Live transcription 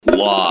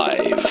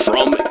Live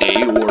from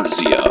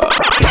Eorzea.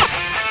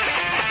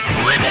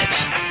 Limit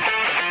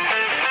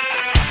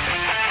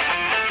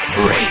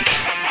Break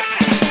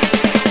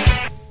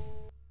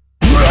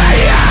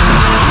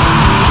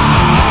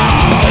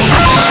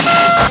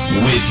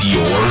with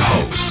your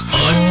hosts,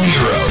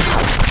 Aniero.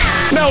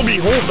 Now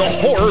behold the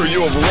horror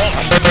you have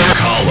wrought.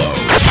 Kallo.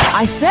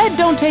 I said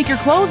don't take your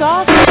clothes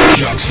off.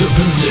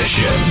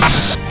 Juxtaposition.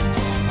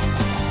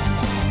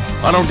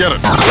 I don't get it.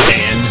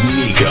 And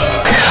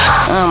Nika.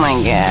 Oh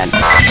my god.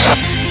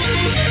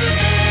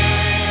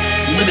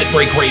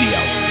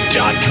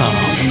 LimitBreakRadio.com.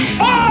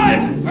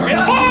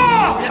 5,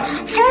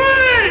 4,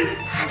 3,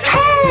 2,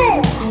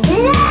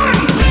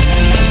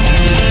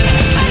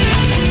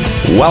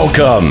 1.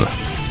 Welcome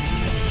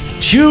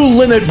to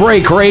Limit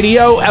Break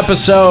Radio,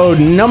 episode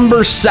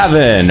number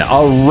 7,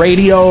 a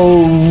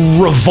radio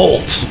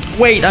revolt.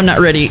 Wait, I'm not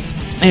ready.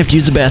 I have to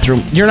use the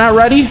bathroom. You're not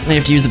ready? I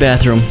have to use the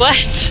bathroom.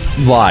 What?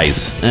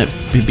 Lies.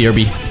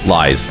 BRB.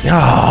 Lies.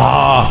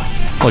 Ah,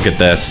 look at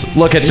this.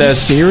 Look at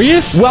this.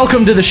 Serious?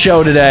 Welcome to the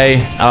show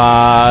today.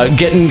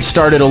 Getting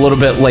started a little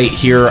bit late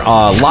here,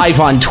 live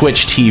on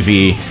Twitch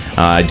TV.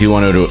 I do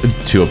want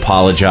to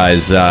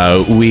apologize.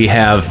 We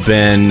have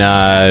been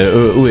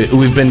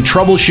we've been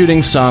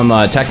troubleshooting some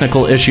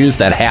technical issues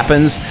that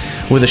happens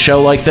with a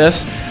show like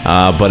this.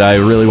 But I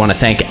really want to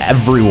thank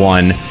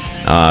everyone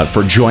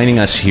for joining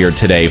us here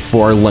today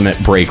for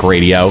Limit Break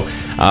Radio.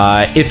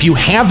 If you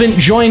haven't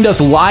joined us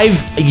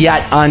live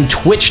yet on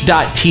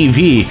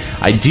twitch.tv,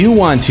 I do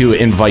want to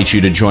invite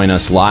you to join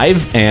us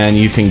live, and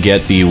you can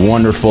get the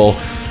wonderful,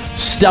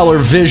 stellar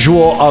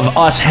visual of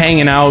us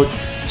hanging out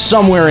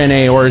somewhere in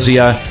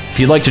Eorzea. If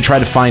you'd like to try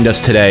to find us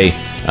today,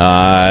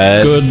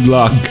 Good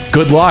luck.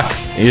 Good luck.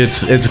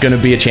 It's going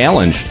to be a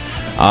challenge.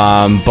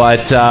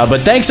 But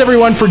thanks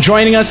everyone for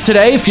joining us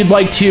today. If you'd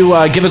like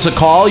to give us a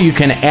call, you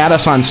can add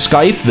us on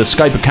Skype. The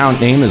Skype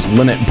account name is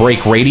Limit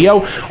Break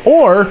Radio,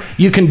 or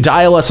you can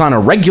dial us on a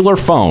regular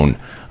phone,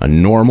 a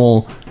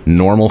normal phone,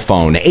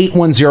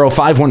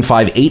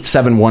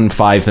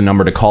 810-515-8715, the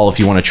number to call if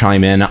you want to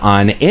chime in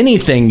on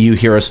anything you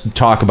hear us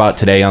talk about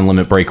today on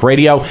Limit Break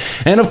Radio.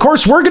 And of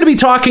course, we're going to be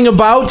talking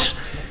about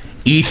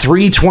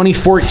E3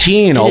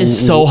 2014. It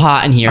is so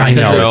hot in here. I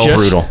know, it's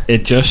brutal.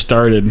 It just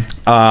started.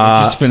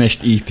 I just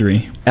finished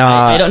E3.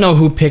 I don't know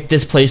who picked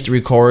this place to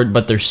record,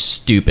 but they're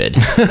stupid.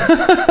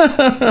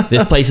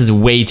 This place is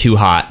way too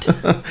hot. It's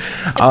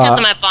because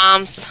of my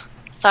bombs.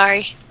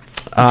 Sorry.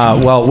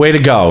 Well, way to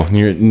go.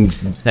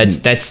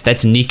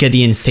 That's Nika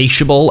the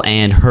Insatiable,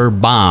 and her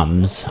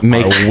bombs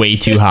are way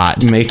too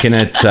hot. making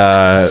it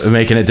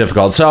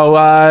difficult. So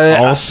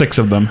All 6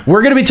 of them.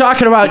 we're going to be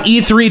talking about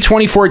E3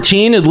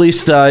 2014, at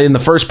least in the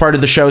first part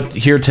of the show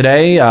here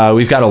today.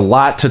 We've got a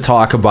lot to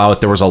talk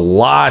about. There was a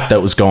lot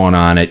that was going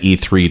on at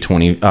E3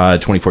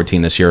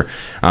 2014 this year.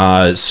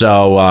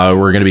 So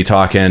we're going to be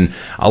talking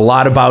a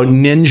lot about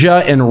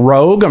Ninja and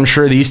Rogue. I'm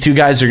sure these two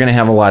guys are going to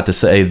have a lot to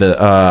say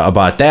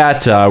about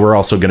that.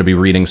 We're also going to be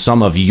reading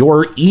some of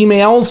your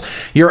emails,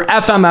 your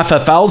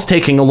FMFFLs,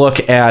 taking a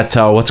look at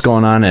what's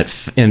going on in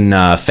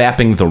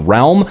Fapping the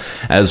Realm,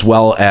 as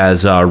well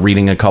as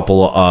reading a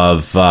couple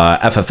of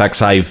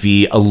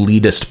FFXIV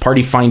elitist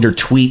party finder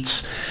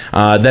tweets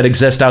that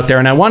exist out there.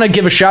 And I want to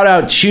give a shout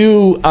out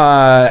to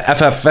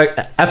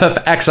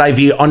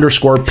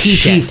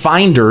FFXIV_PT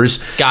finders.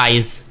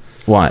 Guys.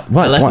 What?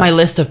 I left my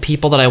list of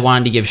people that I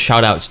wanted to give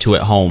shout-outs to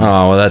at home.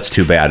 Oh, well, that's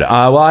too bad.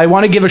 Well, I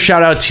want to give a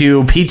shout-out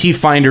to PT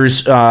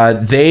Finders.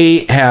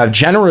 They have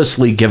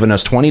generously given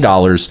us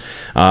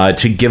 $20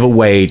 to give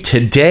away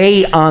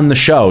today on the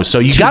show. So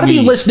you got to be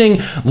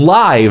listening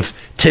live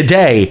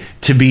today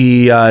to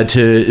be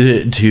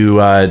to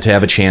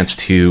have a chance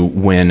to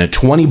win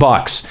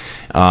 $20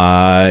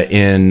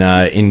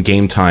 in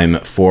game time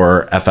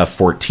for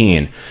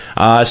FF14.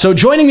 So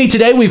joining me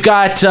today, we've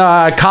got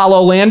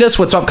Kallo Landis.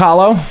 What's up,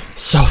 Kallo?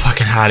 So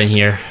fucking hot in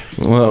here.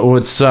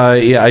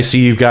 Yeah, I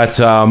see you've got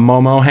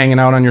Momo hanging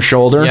out on your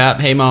shoulder. Yep.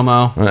 Hey,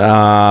 Momo.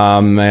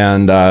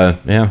 And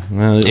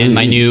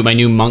my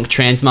new monk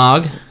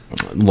transmog.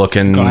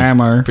 Looking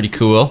Glamour. Pretty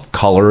cool.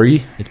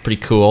 Colory. It's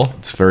pretty cool.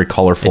 It's very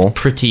colorful. It's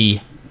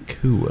pretty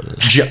cool.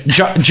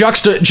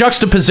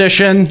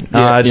 Juxtaposition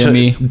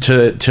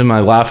to my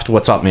left.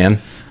 What's up,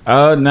 man?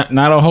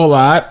 Not a whole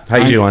lot. How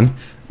you doing?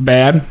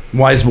 Bad.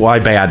 Why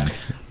bad?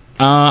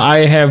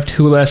 I have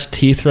 2 less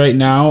teeth right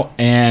now,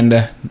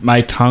 and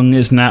my tongue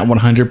is not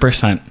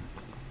 100%.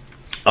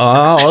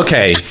 Oh,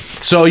 okay.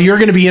 So you're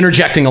going to be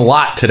interjecting a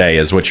lot today,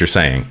 is what you're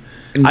saying.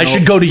 No. I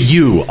should go to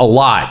you a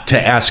lot to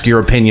ask your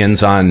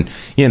opinions on,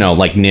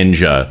 like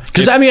Ninja.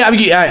 Because, I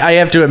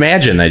have to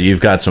imagine that you've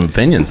got some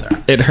opinions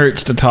there. It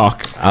hurts to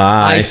talk.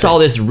 I saw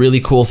this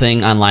really cool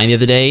thing online the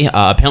other day.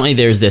 Apparently,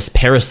 there's this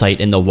parasite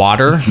in the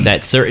water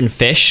that certain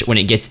fish, when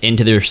it gets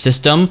into their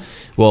system,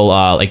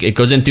 will, it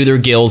goes in through their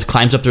gills,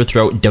 climbs up their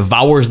throat,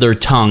 devours their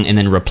tongue, and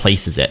then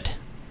replaces it.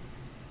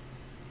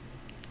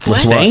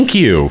 What? Thank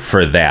you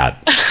for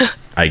that,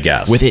 I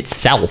guess. With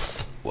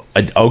itself.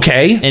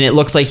 Okay. And it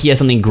looks like he has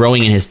something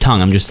growing in his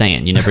tongue. I'm just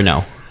saying. You never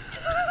know.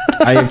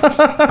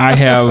 I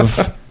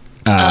have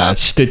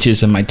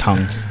stitches in my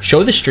tongue.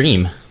 Show the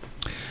stream.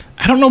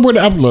 I don't know where to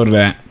upload it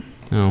at.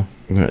 Oh.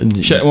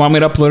 Want me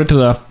to upload it to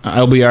the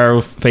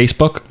LBR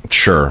Facebook?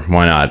 Sure,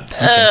 why not?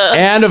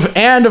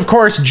 And of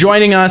course,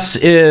 joining us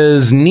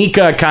is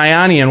Nika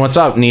Kyanian. What's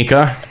up,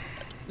 Nika?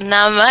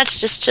 Not much,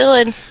 just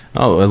chilling.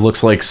 Oh, it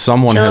looks like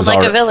someone Chilling has like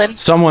a already. villain.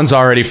 Someone's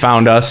already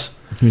found us.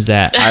 Who's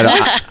that?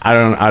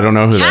 I don't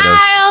know who that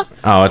is.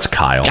 Kyle! Oh, it's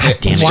Kyle. God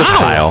damn it. It's just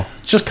Kyle.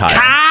 It's just Kyle.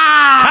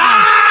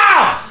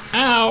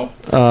 Ow.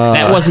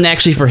 That wasn't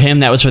actually for him.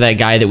 That was for that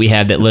guy that we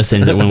have that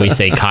listens. That when we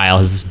say Kyle,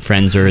 his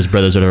friends or his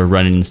brothers would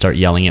run in and start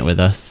yelling it with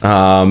us.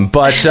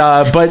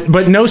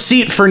 But no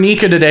seat for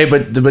Nika today.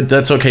 But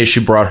that's okay. She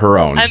brought her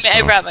own.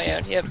 I brought my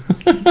own. Yep.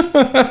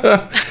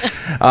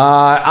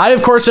 I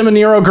of course am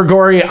Aniero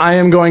Grigori. I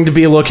am going to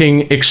be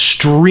looking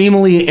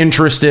extremely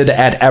interested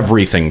at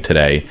everything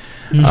today.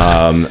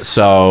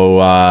 So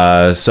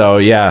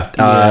yeah.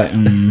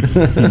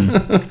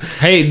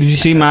 Hey, did you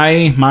see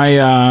my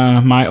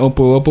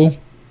Oppo?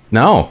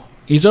 No.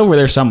 He's over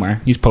there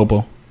somewhere. He's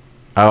Popo.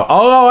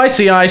 Oh, I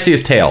see. I see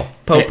his tail.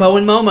 Popo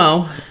and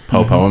Momo.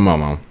 Popo and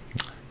Momo.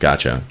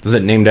 Gotcha. Is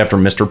it named after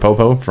Mr.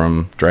 Popo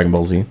from Dragon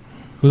Ball Z?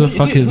 Who the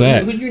fuck is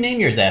that? Who'd you name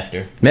yours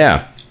after?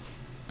 Yeah.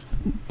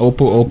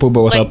 Oppo,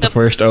 but without the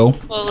first O.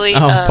 Fully,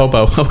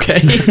 Popo. Okay.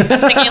 I was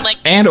thinking like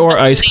And or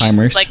the ice police,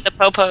 climbers. like the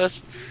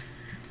popos.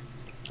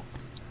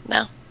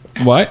 No.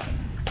 What?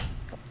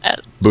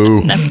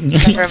 Boo.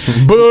 Never.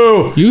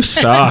 Boo. You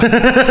suck. No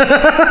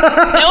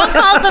one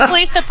calls the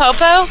police to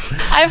popo?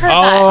 I've heard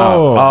that.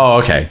 Oh,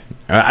 okay.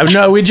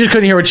 No, we just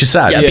couldn't hear what you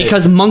said. Yeah,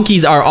 because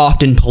monkeys are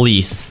often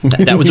police.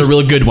 That was a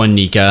real good one,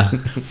 Nika.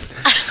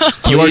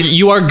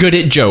 You are good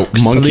at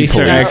jokes. Monkey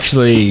Police are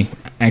police.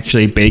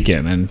 actually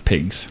bacon and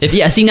pigs. If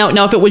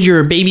it was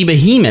your baby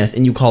behemoth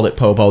and you called it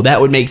Popo,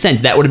 that would make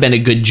sense. That would have been a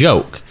good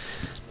joke.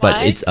 But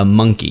Why? it's a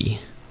monkey.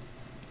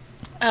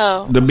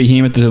 Oh. The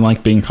behemoth doesn't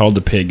like being called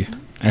a pig.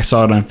 I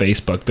saw it on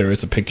Facebook. There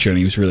was a picture and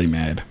he was really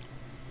mad.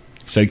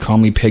 He said, "Call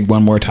me pig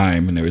one more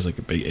time," and there was like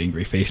a big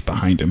angry face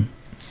behind him.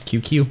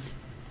 QQ.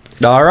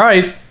 All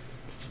right.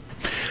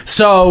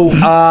 So,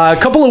 a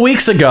couple of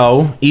weeks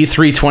ago,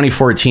 E3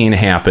 2014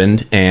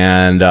 happened,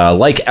 and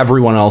like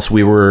everyone else,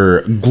 we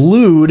were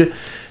glued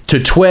to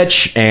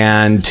Twitch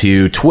and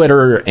to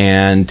Twitter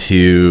and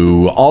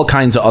to all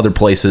kinds of other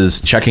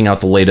places, checking out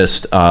the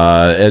latest,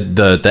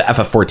 the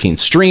FF14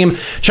 stream,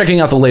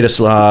 checking out the latest,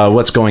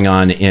 what's going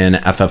on in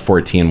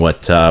FF14,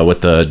 what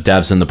the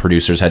devs and the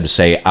producers had to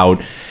say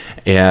out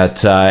at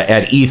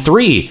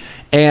E3.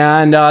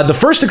 And the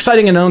first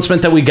exciting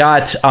announcement that we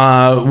got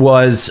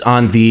was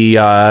on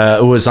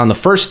the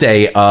first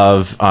day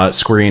of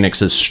Square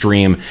Enix's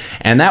stream,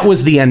 and that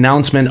was the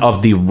announcement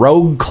of the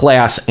Rogue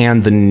class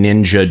and the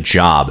Ninja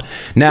job.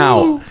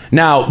 Now,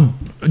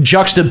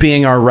 Juxta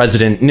being our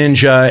resident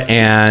ninja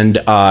and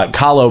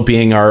Kallo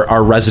being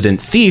our resident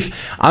thief,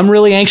 I'm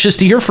really anxious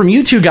to hear from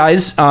you two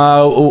guys.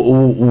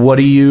 What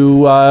do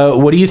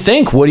you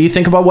think? What do you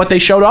think about what they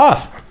showed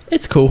off?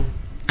 It's cool.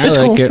 It's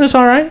I like cool. it. It's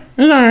all right.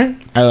 It's all right.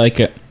 I like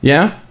it.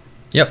 Yeah.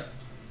 Yep.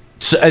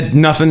 So,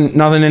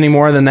 nothing any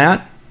more than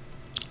that.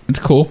 It's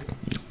cool.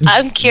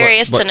 I'm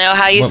curious to know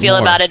how you what feel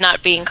more? about it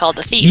not being called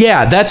a thief.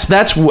 Yeah, that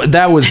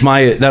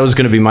was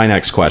going to be my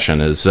next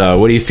question. Is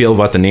what do you feel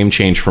about the name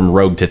change from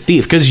Rogue to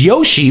Thief? Because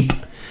Yoshi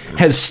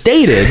has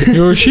stated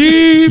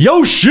Yoshi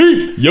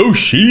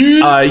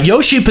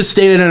has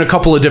stated in a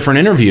couple of different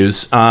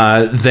interviews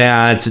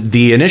that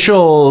the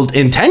initial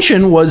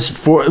intention was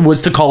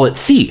to call it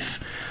Thief.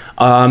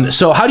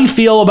 So how do you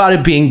feel about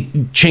it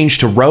being changed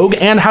to Rogue,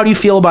 and how do you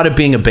feel about it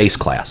being a base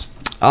class?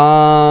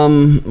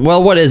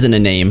 Well, what isn't a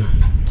name?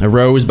 A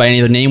rose by any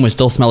other name would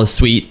still smell as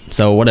sweet,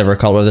 so whatever,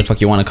 call it whatever the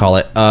fuck you want to call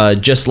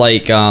it. Just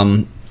like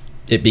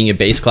it being a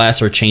base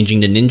class or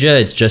changing to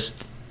ninja, it's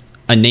just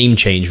a name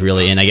change,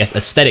 really, and I guess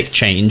aesthetic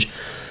change.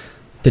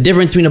 The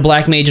difference between a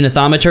black mage and a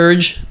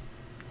thaumaturge,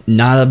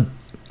 not a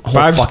whole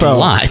Five fucking spells.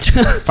 lot.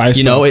 Five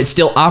You know, spells. it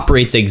still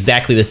operates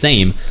exactly the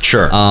same.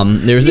 Sure.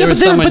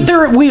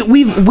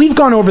 We've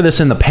gone over this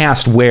in the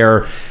past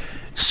where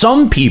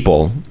some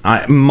people,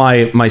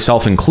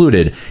 myself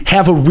included,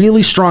 have a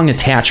really strong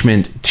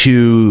attachment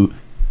to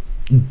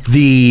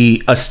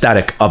the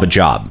aesthetic of a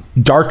job.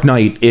 Dark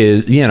Knight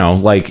is,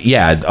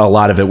 a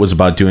lot of it was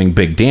about doing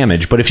big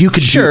damage, but if you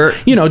could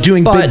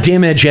doing big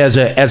damage as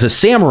a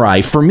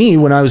samurai, for me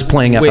when I was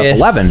playing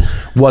FF11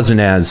 wasn't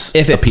as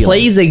if it appealing.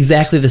 plays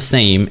exactly the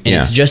same and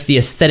it's just the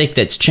aesthetic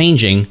that's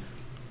changing.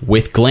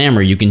 With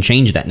glamour, you can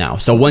change that now.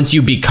 So once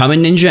you become a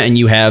ninja and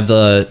you have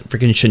the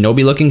freaking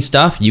shinobi looking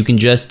stuff, you can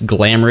just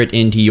glamour it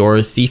into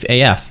your Thief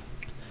AF.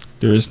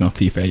 There is no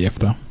Thief AF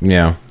though.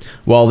 Yeah.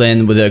 Well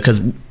then, because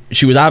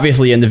she was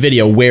obviously in the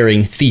video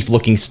wearing thief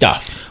looking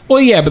stuff.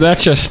 Well, yeah, but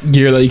that's just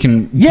gear that you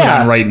can put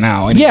on right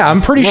now. Yeah,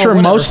 I'm pretty sure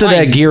whatever, most of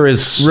that fine. gear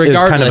is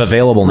kind of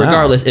available now.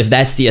 Regardless, if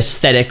that's the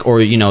aesthetic or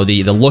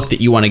the look that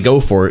you want to go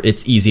for,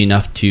 it's easy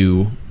enough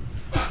to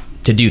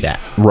to do that.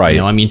 Right.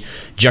 You know, I mean,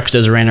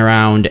 Juxta's ran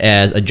around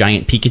as a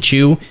giant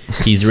Pikachu.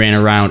 He's ran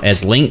around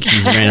as Link.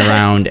 He's ran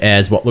around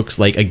as what looks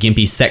like a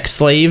gimpy sex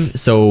slave.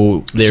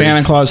 So there's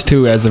Santa Claus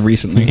too, as of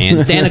recently,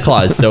 and Santa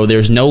Claus. So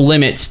there's no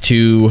limits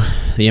to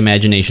the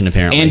imagination,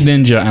 apparently. and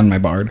Ninja on my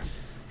bard.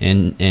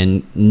 And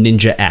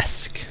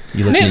ninja-esque.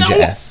 You look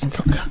ninja-esque.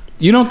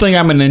 You don't think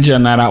I'm a ninja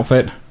in that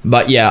outfit?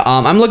 But yeah,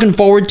 I'm looking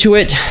forward to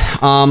it.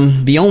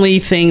 The only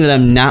thing that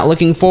I'm not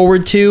looking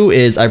forward to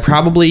is I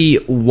probably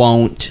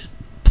won't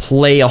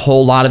play a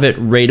whole lot of it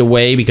right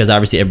away because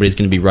obviously everybody's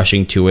going to be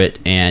rushing to it,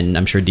 and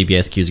I'm sure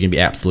DPS queues are going to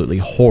be absolutely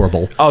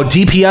horrible. Oh,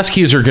 DPS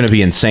queues are going to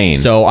be insane.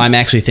 So I'm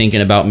actually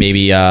thinking about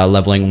maybe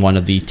leveling one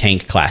of the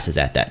tank classes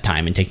at that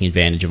time and taking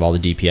advantage of all the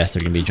DPS that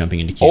are going to be jumping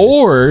into queues.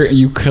 Or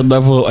you could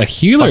level a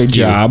healer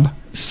job,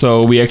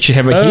 so we actually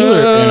have a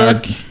healer in our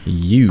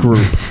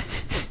group.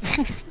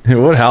 It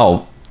would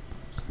help.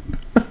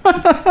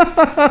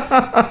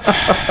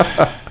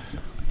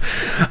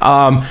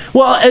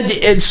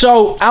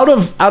 So out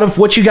of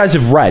what you guys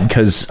have read,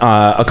 because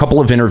a couple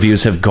of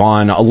interviews have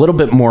gone a little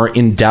bit more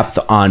in depth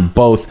on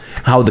both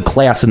how the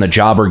class and the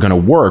job are going to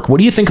work. What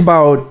do you think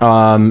about?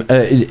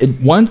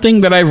 One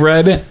thing that I've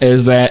read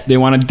is that they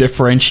want to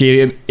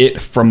differentiate it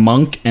from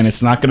Monk, and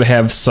it's not going to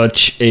have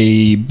such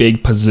a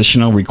big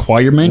positional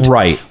requirement,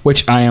 right?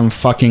 Which I am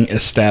fucking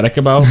ecstatic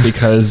about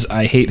because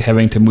I hate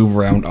having to move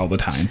around all the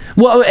time.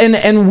 Well,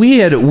 and we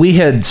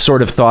had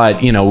sort of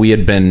thought, we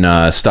had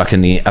been stuck in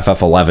the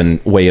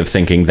FF11 way of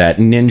thinking that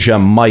Ninja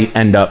might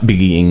end up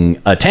being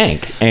a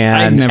tank,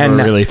 and I never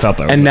really felt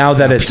that. And now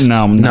that it's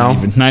not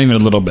even a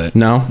little bit.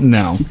 No.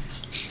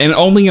 And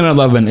only in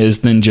 11 is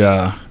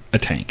Ninja a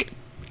tank.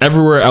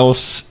 Everywhere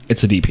else,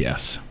 it's a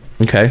DPS.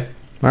 Okay,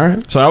 all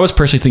right. So I was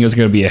personally thinking it was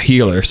going to be a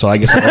healer. So I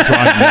guess I was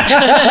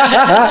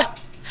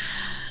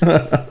wrong.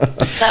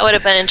 That would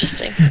have been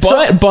interesting.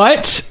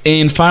 But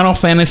in Final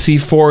Fantasy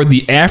IV,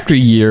 the After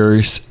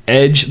Years,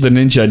 Edge the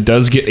Ninja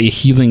does get a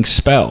healing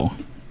spell.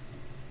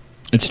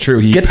 It's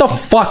true. Get the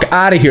fuck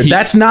out of here.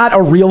 That's not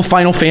a real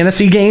Final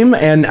Fantasy game,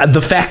 and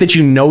the fact that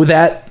you know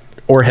that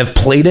or have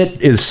played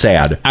it is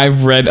sad.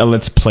 I've read a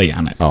Let's Play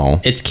on it. Oh.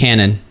 It's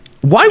canon.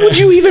 Why would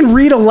you even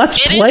read a Let's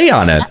Play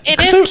on it? It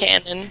is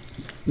canon.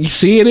 You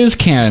see, it is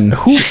canon.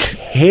 Who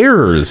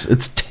cares?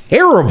 It's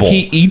terrible.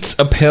 He eats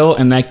a pill,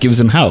 and that gives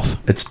him health.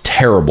 It's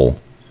terrible.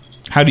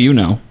 How do you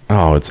know?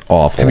 Oh, it's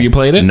awful. Have you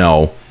played it?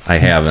 No, I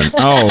haven't.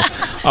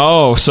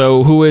 Oh,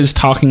 so who is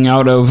talking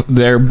out of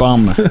their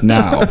bum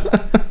now?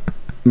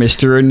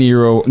 Mr.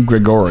 Aniero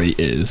Grigori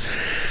is.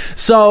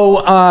 So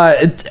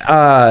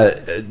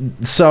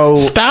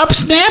stop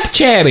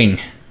Snapchatting.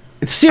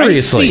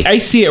 Seriously. I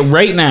see it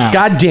right now.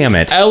 God damn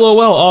it.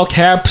 LOL, all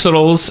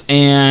capitals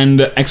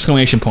and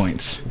exclamation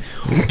points.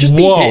 Just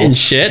be hitting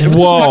shit.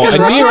 Whoa.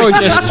 Aniero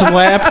just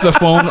slapped the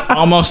phone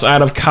almost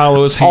out of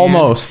Kallo's hand.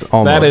 Almost.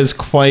 That is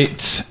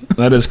quite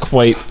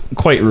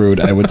rude,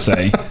 I would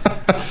say.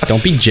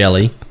 Don't be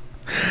jelly.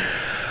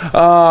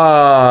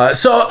 And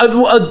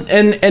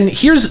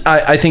here's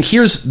I think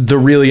here's the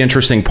really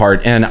interesting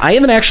part, and I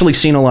haven't actually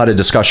seen a lot of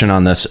discussion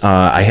on this.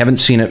 I haven't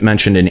seen it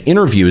mentioned in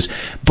interviews,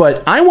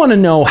 but I want to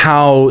know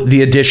how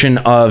the addition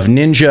of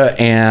Ninja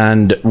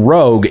and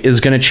Rogue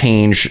is going to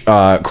change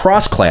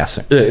cross-class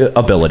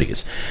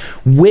abilities.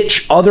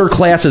 Which other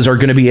classes are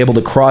going to be able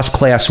to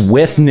cross-class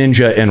with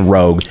Ninja and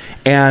Rogue,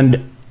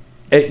 and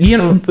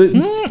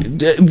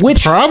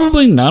which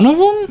probably none of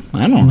them.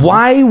 I don't know.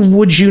 Why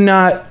would you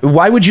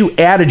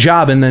add a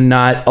job and then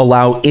not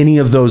allow any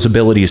of those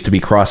abilities to be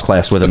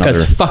cross-classed with another?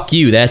 Because fuck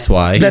you, that's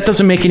why. That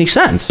doesn't make any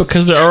sense.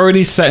 Because they're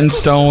already set in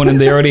stone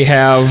and they already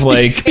have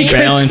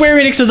balance.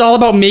 Square Enix is all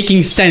about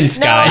making sense,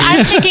 guys.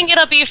 I'm thinking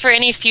it'll be for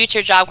any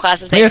future job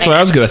classes. I think that's what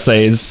I was gonna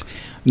say. Is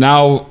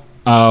now.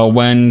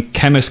 When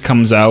Chemist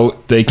comes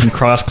out, they can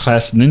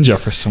cross-class Ninja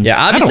for some.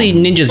 Yeah, obviously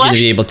Ninja's going to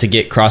be able to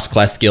get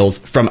cross-class skills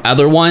from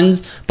other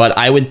ones, but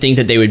I would think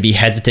that they would be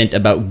hesitant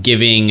about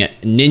giving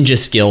Ninja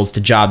skills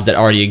to jobs that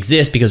already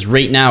exist because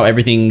right now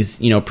everything's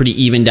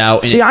pretty evened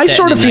out. And see, I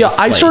sort of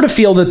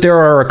feel that there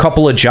are a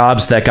couple of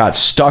jobs that got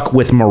stuck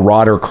with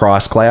Marauder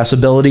cross-class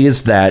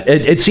abilities. That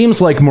it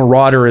seems like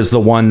Marauder is the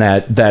one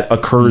that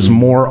occurs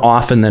more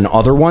often than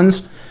other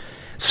ones.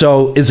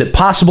 So, is it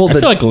possible that... I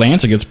feel like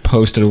Lancer gets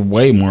posted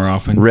way more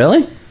often.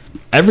 Really?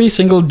 Every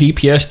single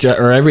DPS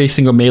or every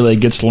single melee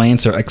gets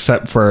Lancer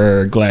except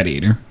for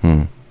Gladiator.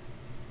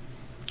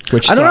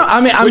 Which I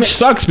don't know. Which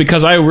sucks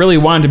because I really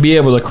wanted to be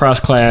able to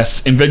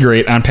cross-class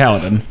Invigorate on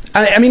Paladin.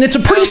 I mean, it's a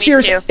pretty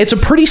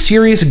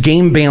serious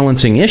game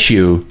balancing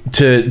issue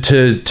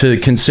to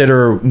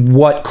consider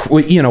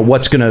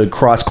what's going to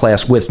cross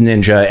class with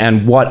Ninja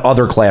and what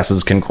other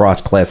classes can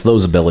cross class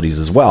those abilities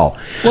as well.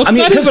 Well, it's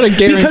not even a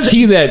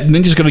guarantee that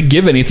Ninja's going to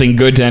give anything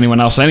good to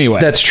anyone else anyway.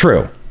 That's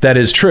true. That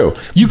is true.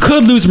 You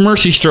could lose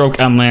Mercy Stroke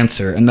on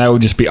Lancer, and that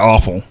would just be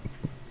awful.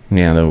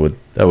 Yeah,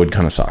 that would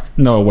kind of suck.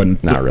 No, it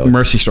wouldn't. Not really.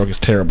 Mercy Stroke is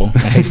terrible. I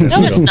hate that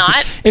no, it's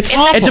not. It's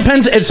awful. It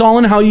depends. It's all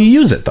in how you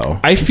use it, though.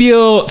 I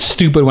feel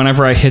stupid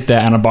whenever I hit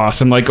that on a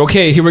boss. I'm like,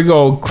 okay, here we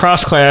go,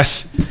 cross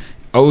class,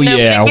 Oh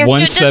yeah,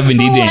 170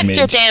 damage.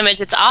 Extra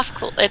damage. It's off.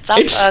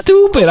 It's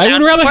stupid. I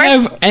would rather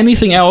have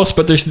anything else,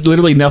 but there's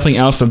literally nothing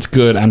else that's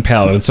good on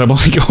Paladin. So I'm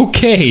like,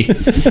 okay.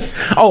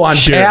 On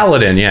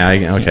Paladin,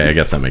 yeah. Okay, I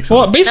guess that makes sense.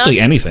 Well, basically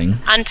anything.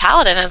 On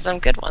Paladin has some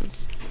good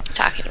ones. What are you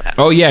talking about?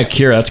 Oh yeah,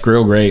 Kira, that's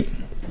real great.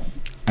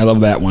 I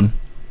love that one.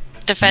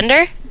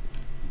 Defender.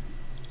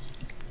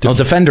 Well,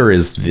 Defender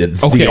is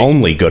the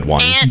only good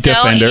one.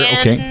 Defender.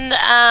 Okay.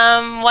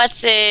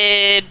 What's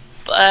it?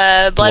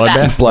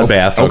 Bloodbath.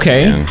 Bloodbath.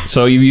 Okay, yeah.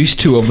 So you've used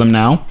 2 of them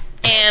now.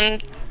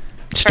 And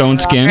Stone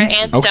Skin.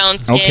 And Stone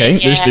Skin. Okay,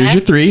 yeah. there's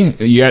your 3.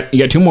 You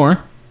got 2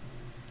 more.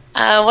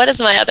 What is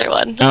my other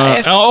one?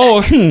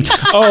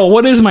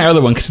 What is my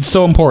other one? Because it's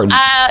so important.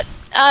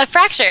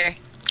 Fracture.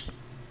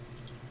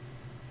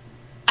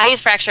 I use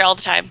Fracture all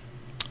the time.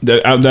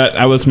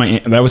 That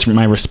was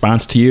my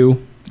response to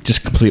you.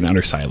 Just complete and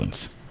utter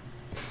silence.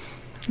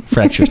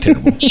 Fracture is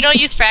terrible. You don't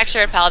use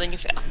Fracture in Paladin, you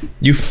fail.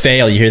 You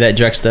fail. You hear that,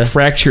 Juxta?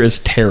 Fracture is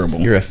terrible.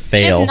 You're a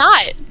fail. It's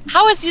not.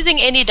 How is using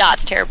any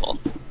dots terrible?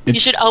 You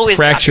should always.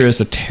 Fracture is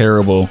a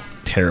terrible.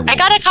 I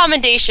got a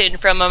commendation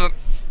from a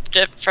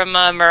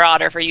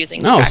Marauder for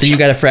using. Oh, Fracture. so you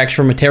got a Fracture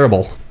from a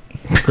terrible.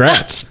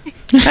 Congrats.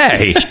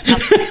 Hey.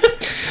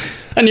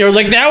 And you was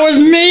like, that was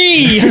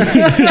me!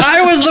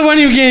 I was the one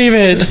who gave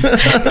it!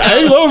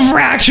 I love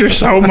Fracture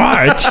so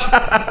much!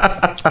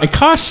 It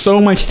costs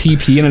so much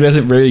TP and it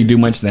doesn't really do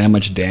that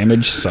much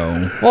damage,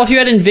 so... Well, if you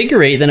had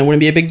Invigorate, then it wouldn't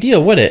be a big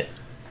deal, would it?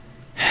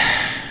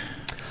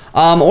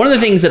 One of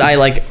the things that I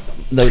like,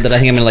 that I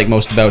think I'm going to like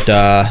most about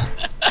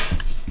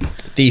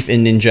Thief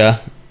and Ninja...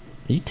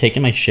 Are you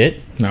taking my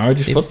shit? No, I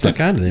just flipped it.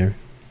 Out of there.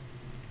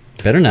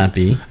 Better not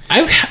be.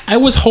 I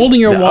was holding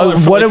your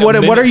wallet. What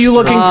are you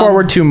looking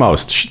forward to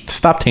most?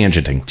 Stop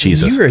tangenting,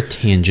 Jesus. You're a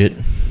tangent.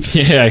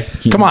 Yeah.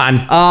 Come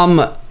on.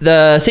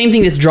 The same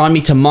thing that's drawn me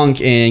to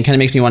Monk and kind of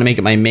makes me want to make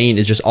it my main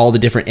is just all the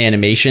different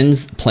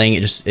animations. Playing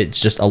it, it's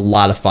just a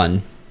lot of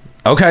fun.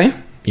 Okay.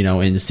 You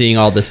know, and seeing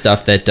all the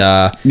stuff that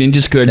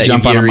Ninja's gonna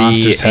jump on a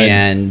monster's head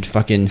and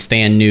fucking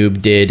Stan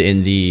Noob did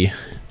in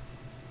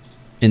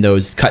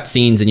those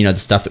cutscenes, and the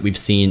stuff that we've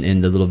seen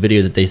in the little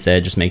video that they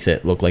said just makes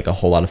it look like a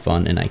whole lot of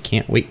fun, and I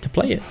can't wait to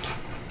play it.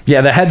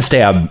 Yeah, the head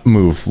stab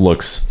move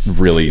looks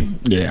really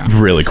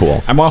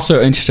cool. I'm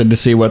also interested to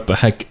see what the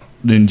heck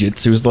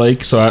ninjutsu's like.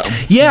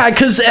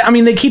 Because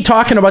they keep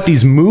talking about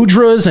these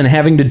mudras and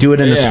having to do it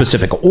in a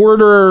specific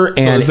order,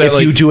 and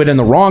if you do it in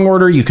the wrong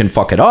order, you can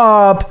fuck it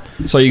up.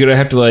 So you're gonna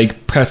have to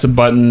press a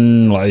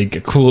button, a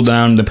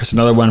cooldown, then press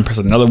another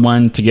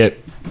one to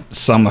get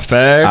some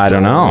effect. I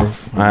don't know.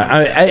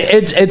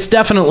 It's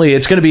definitely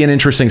going to be an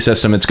interesting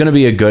system. It's going to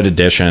be a good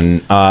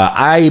addition.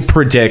 I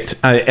predict,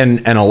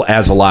 and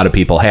as a lot of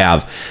people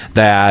have,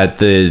 that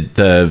the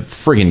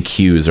friggin'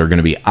 queues are going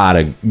to be out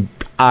of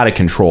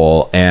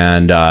control.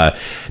 And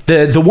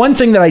the one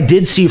thing that I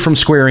did see from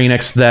Square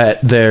Enix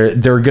that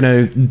they're going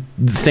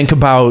to think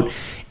about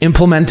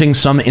implementing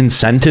some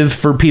incentive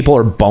for people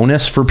or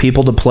bonus for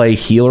people to play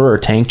healer or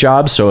tank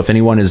jobs. So if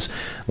anyone is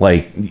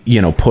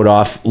put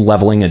off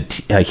leveling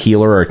a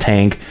healer or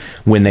tank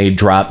when they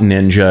drop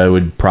ninja, it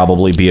would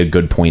probably be a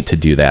good point to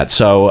do that.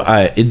 So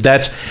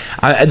that's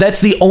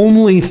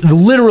literally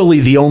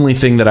the only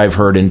thing that I've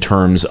heard in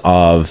terms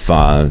of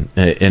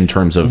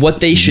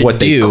what they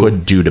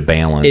could do to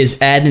balance is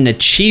add an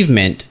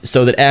achievement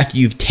so that after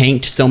you've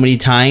tanked so many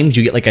times,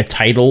 you get a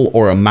title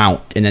or a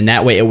mount, and then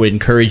that way it would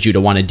encourage you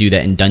to want to do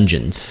that in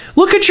dungeons.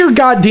 Look at your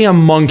goddamn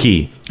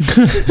monkey.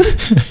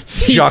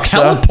 Juxta.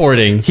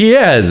 Teleporting. He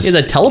is. He's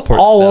a teleport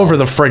all spell. over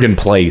the friggin'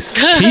 place.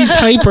 He's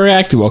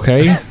hyperactive,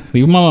 okay?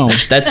 Leave him alone.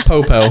 That's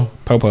Popo.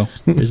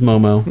 There's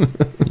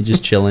Momo. He's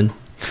just chilling.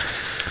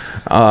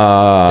 They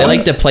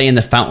like to play in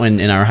the fountain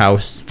in our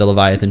house, the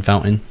Leviathan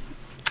fountain.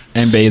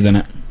 And bathe in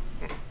it.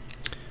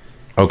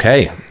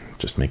 Okay.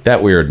 Just make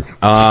that weird.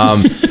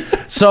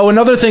 So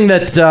another thing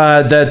that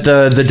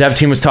the dev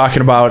team was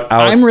talking about...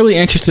 I'm really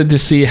interested to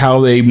see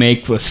how they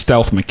make the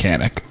stealth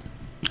mechanic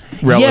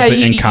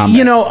relevant in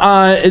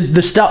combat.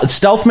 The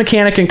stealth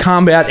mechanic in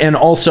combat, and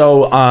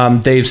also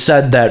they've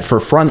said that for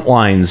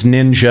Frontlines,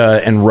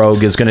 Ninja and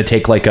Rogue is going to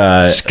take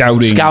a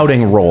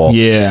scouting role.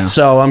 Yeah.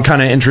 So I'm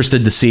kind of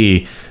interested to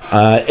see.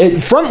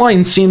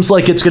 Frontline seems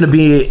like it's going to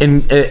be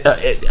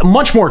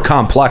much more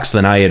complex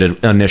than I had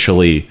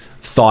initially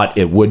thought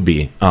it would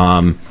be.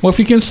 Well, if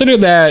you consider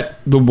that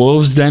the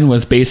Wolves Den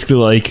was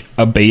basically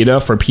a beta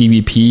for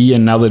PvP,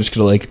 and now they're just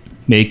going to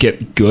make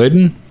it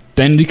good,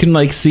 then you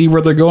can see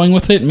where they're going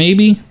with it,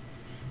 maybe.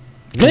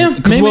 Yeah,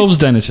 maybe. Wolves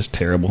Den is just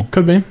terrible.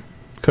 Could be.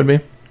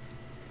 Did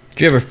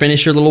you ever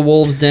finish your little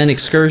Wolves Den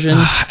excursion?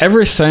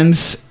 Ever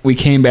since we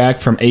came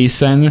back from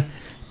ASEN,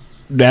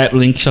 that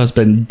Link has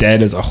been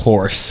dead as a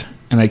horse,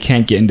 and I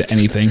can't get into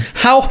anything.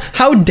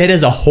 How dead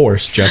as a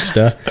horse,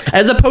 Juxta?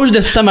 As opposed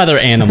to some other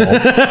animal.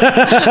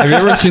 Have you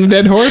ever seen a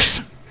dead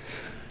horse?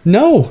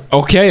 No.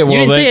 Okay, well, you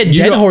didn't say a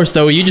dead horse,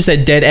 though. You just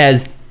said dead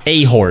as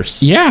a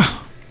horse. Yeah.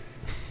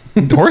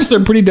 The horses are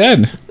pretty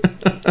dead.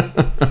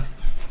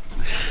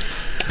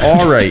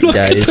 All right,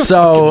 guys.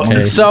 So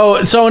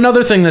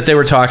another thing that they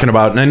were talking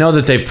about, and I know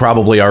that they've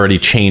probably already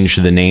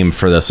changed the name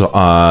for this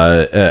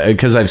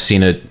because I've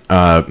seen it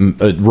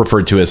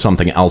referred to as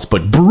something else,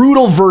 but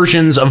brutal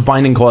versions of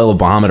Binding Coil of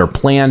Bahamut are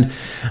planned.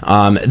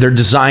 They're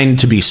designed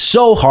to be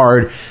so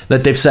hard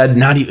that they've said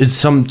not even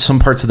some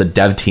parts of the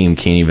dev team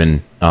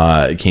can't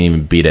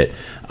even beat it.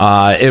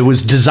 It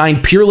was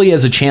designed purely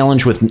as a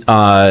challenge with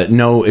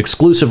no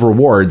exclusive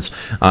rewards.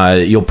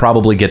 You'll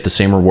probably get the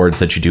same rewards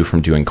that you do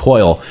from doing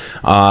Coil.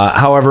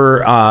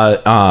 However,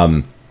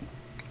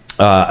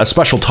 a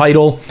special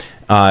title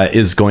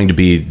is going to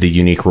be the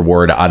unique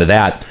reward out of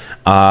that.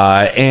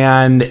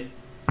 And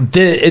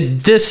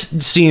this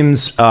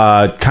seems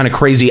kind of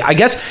crazy. I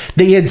guess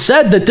they had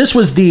said that this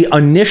was the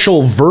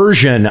initial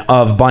version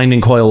of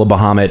Binding Coil of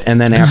Bahamut, and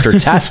then after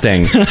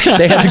testing,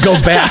 they had to go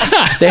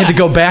back. They had to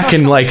go back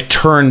and like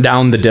turn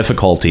down the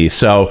difficulty.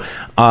 So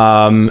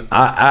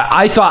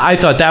I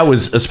thought that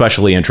was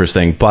especially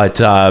interesting. But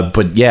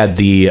yeah,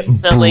 the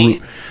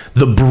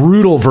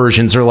brutal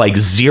versions are like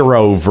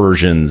 0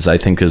 versions, I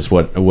think is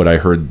what I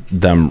heard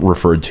them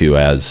referred to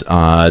as.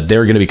 They're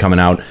going to be coming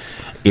out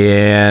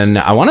in,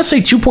 I want to say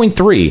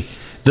 2.3.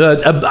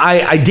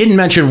 I didn't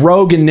mention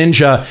Rogue and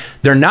Ninja.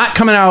 They're not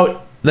coming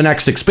out the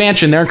next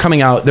expansion. They're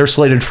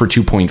slated for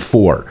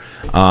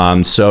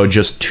 2.4. So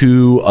just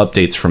 2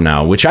 updates from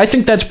now, which I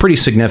think that's pretty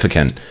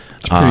significant.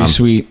 It's pretty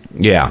sweet.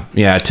 Yeah.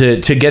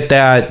 To get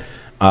that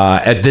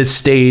at this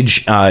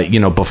stage,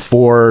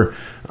 before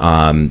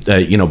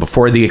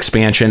the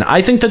expansion,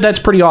 I think that's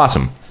pretty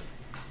awesome.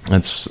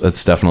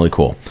 That's definitely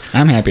cool.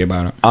 I'm happy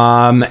about it.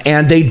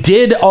 And they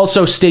did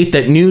also state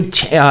that new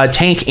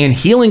tank and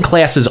healing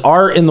classes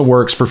are in the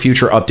works for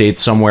future updates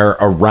somewhere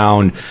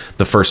around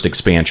the first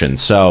expansion.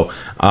 So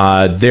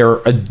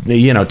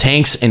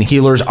tanks and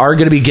healers are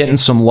going to be getting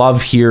some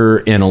love here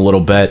in a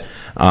little bit,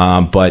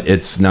 but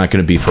it's not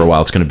going to be for a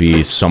while. It's going to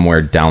be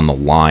somewhere down the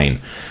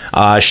line.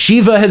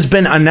 Shiva has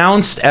been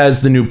announced as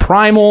the new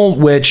Primal,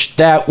 which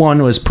that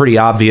one was pretty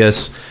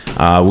obvious.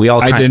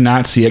 I did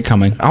not see it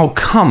coming. Oh,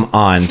 come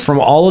on. From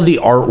all of the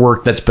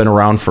artwork that's been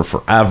around for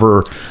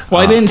forever.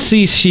 Well, I didn't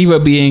see Shiva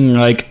being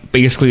like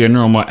basically a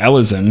normal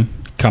Elizin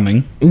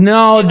coming.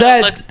 No,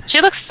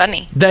 she looks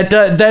funny. That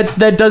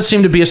does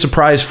seem to be a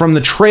surprise. From the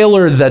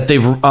trailer that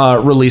they've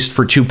released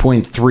for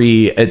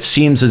 2.3, it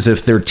seems as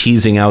if they're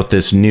teasing out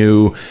this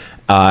new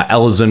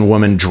Elizin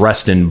woman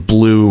dressed in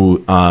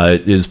blue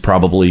is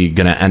probably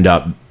going to end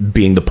up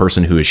being the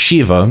person who is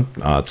Shiva.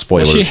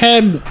 Spoilers. Well, she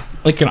had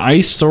like an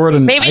ice sword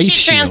and maybe ice she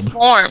shield.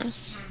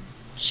 Transforms.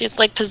 She's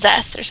like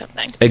possessed or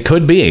something. It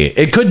could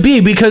be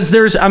because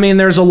there's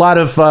a lot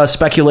of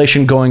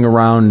speculation going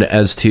around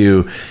as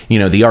to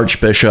the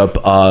Archbishop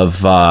of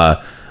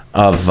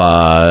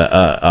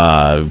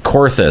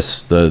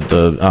Korthus,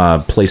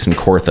 the place in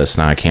Korthus.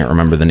 Now I can't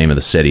remember the name of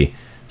the city.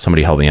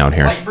 Somebody help me out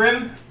here. White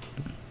Brim?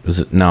 Is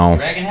it no?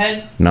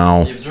 Dragonhead?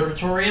 No. The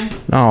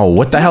Observatorium? No.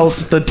 What the hell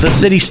is the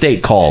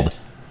city-state called?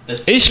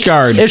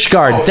 Ishgard.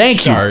 Ishgard.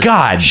 Thank you.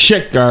 God.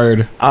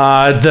 Shitgard.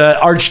 The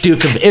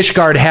Archduke of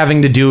Ishgard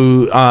having to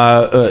do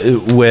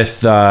with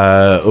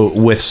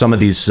some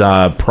of these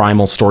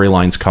primal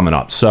storylines coming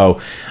up.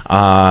 So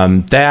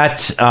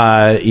that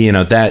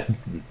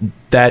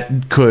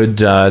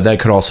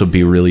could also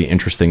be really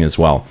interesting as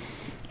well.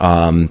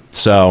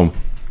 So.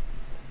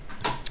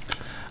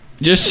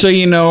 Just so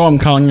you know, I'm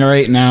calling it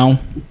right now.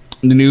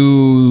 The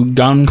new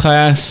gun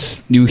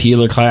class, new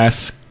healer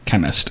class,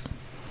 chemist.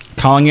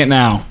 Calling it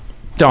now.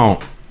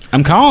 Don't.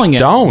 I'm calling it.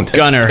 Don't.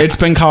 Gunner. It's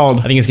been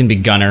called. I think it's going to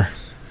be Gunner.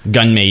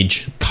 Gun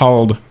Mage.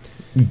 Called.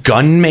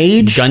 Gun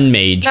Mage? Gun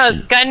Mage.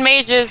 No, Gun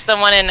Mage is the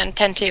one in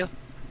 10-2.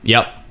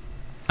 Yep.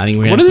 I think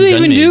we're going What to do see they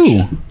Gun even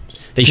Mage. do?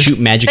 They shoot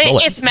magic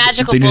bullets. It's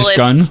magical They just bullets.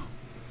 gun?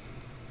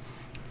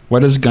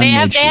 What is gun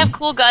mage They do? have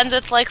cool guns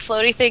with like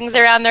floaty things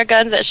around their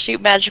guns that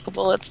shoot magical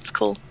bullets. It's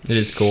cool. It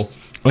is cool.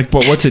 Like,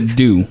 but what's it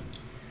do?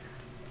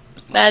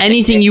 Magic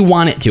Anything things. you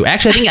want it to.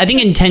 Actually, I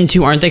think in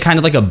 10-2, aren't they kind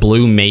of like a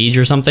blue mage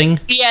or something?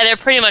 Yeah, they're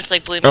pretty much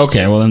like blue mages.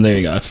 Okay, well then there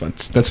you go. That's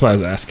what I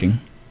was asking.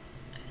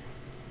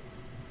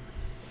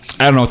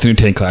 I don't know what the new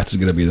tank class is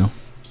going to be though.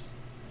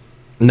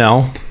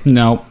 No.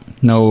 No.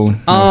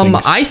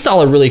 things. I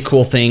saw a really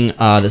cool thing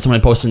that someone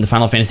had posted in the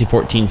Final Fantasy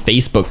XIV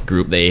Facebook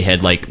group. They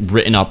had like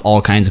written up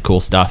all kinds of cool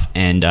stuff,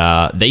 and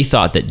they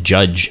thought that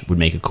Judge would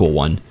make a cool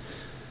one.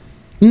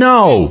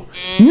 No.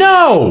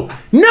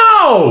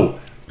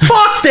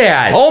 Fuck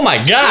that! Oh my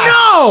god!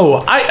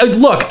 No!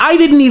 I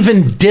didn't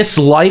even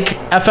dislike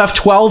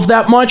FF12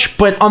 that much,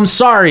 but I'm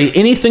sorry.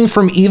 Anything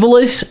from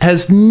Evilus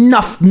has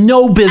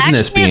no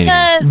business Actually, being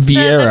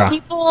Viera. the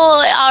people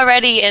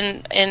already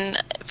in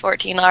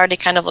 14 already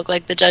kind of look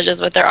like the judges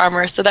with their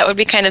armor, so that would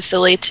be kind of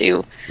silly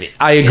to.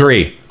 I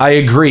agree.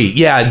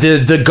 Yeah,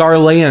 the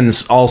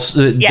Garleans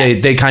also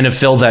Yes. they kind of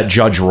fill that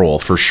judge role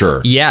for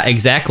sure. Yeah,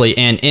 exactly.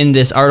 And in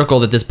this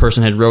article that this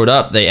person had wrote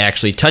up, they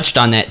actually touched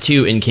on that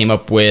too and came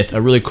up with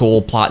a really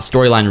cool plot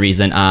storyline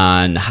reason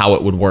on how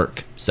it would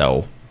work.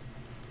 So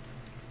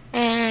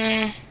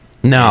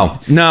No.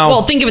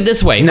 well, think of it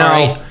this way. No. All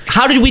right.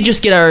 How did we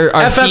just get our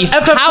thief?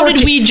 How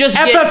did we just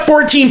get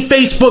FF14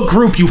 Facebook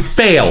group? You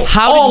fail.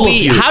 How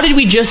did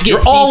we just get?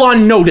 You're all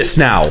on notice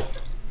now.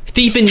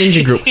 Thief and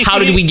Ninja group. How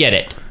did we get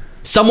it?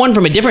 Someone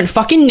from a different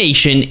fucking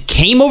nation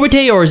came over to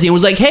Eorzea and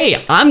was like,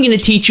 "Hey, I'm going to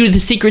teach you the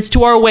secrets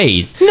to our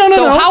ways."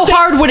 No. How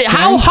hard would it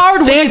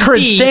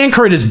be?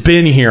 Thancred has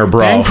been here,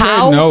 bro.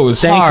 How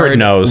hard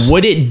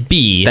would it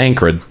be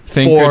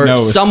for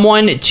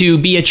someone to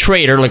be a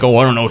traitor, like, I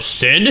don't know,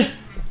 Sid?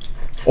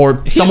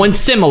 Or someone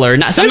similar. I'm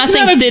not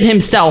saying Sid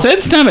himself.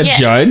 Sid's not a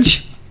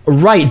judge.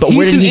 Right, but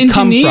where did he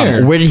come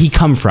from? Where did he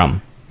come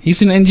from?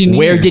 He's an engineer.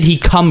 Where did he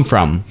come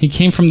from? He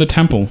came from the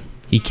temple.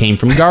 He came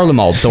from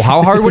Garlemald. So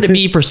how hard would it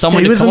be for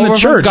someone to come over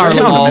from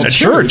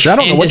Garlemald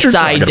and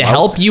decide to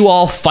help you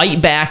all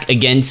fight back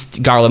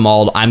against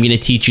Garlemald? I'm going to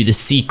teach you the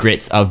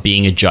secrets of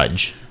being a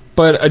judge.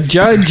 But a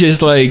judge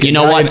is like... You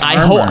know what?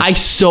 I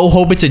so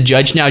hope it's a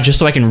judge now, just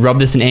so I can rub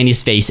this in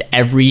Andy's face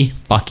every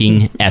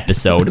fucking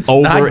episode.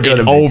 over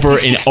and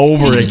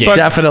over again.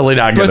 Definitely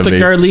not going to be. But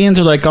the Garleans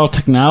are like all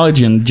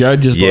technology, and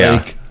judge is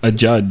like a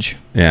judge.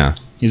 Yeah.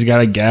 He's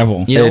got a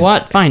gavel. You know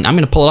what? Fine. I'm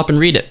going to pull it up and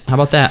read it. How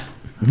about that?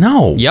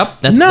 No.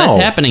 Yep, that's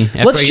happening.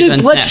 Let's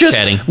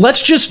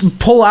just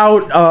pull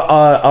out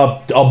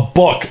a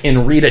book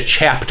and read a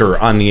chapter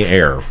on the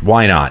air.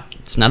 Why not?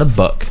 It's not a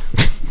book.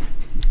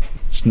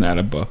 It's not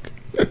a book.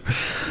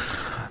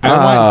 I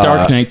want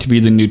Dark Knight to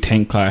be the new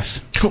tank class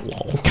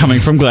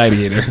coming from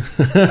Gladiator.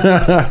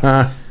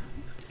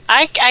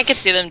 I could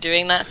see them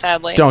doing that.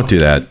 Sadly, don't do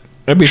that.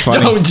 That'd be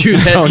funny. Don't do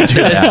that. Don't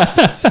do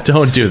that.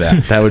 Don't do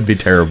that. That would be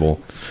terrible.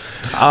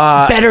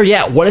 Better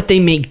yet, what if they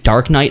make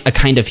Dark Knight a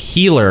kind of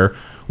healer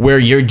where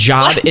your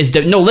job is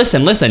to... No,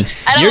 listen.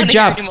 Your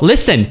job,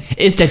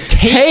 is to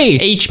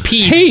take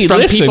HP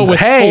from people with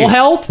full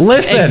health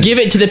and give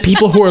it to the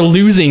people who are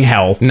losing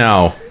health.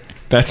 No.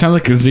 That sounds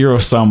like a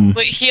zero-sum.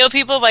 Wait, heal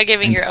people by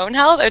giving your own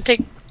health, or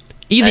take...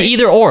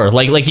 Either or.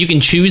 Like you can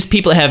choose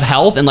people that have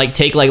health and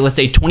take let's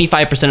say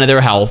 25% of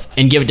their health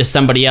and give it to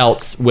somebody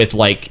else with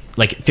like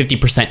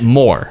 50%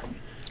 more.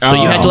 So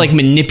you had to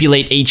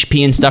manipulate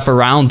HP and stuff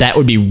around. That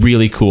would be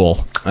really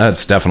cool.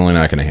 That's definitely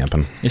not going to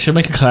happen. You should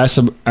make a class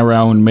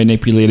around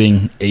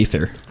manipulating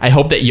Aether. I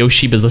hope that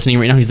Yoshib is listening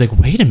right now. He's like,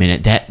 wait a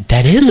minute,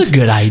 that is a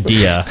good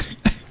idea.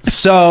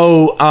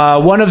 So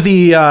one of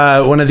the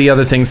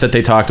other things that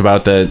they talked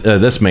about that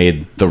this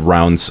made the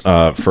rounds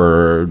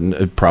for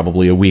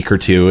probably a week or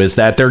two is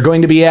that they're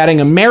going to be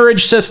adding a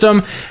marriage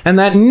system and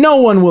that no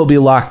one will be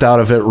locked out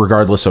of it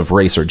regardless of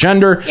race or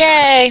gender.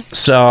 Yay!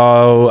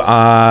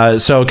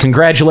 So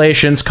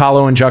congratulations,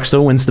 Kallo and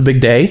Juxta wins the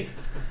big day.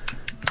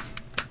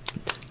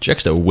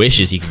 Juxta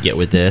wishes he could get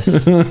with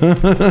this.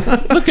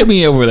 Look at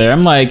me over there.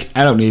 I'm like,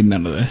 I don't need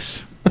none of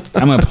this.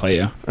 I'm a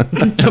player.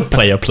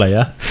 Player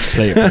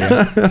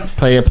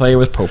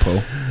with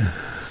Popo.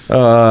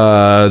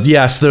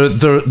 Yes,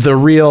 the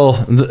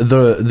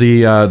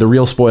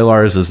real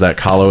spoilers is that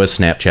Kallo is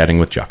Snapchatting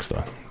with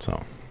Juxta.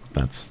 So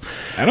that's...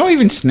 I don't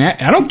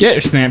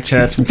get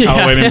Snapchats from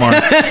Kallo anymore.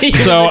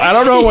 So I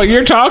don't know what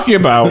you're talking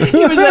about.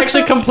 He was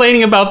actually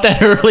complaining about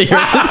that earlier.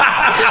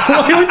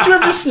 Why don't you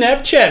ever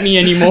Snapchat me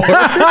anymore?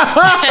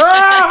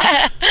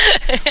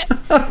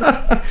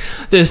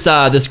 This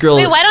girl...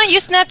 Wait, why don't you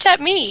Snapchat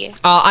me?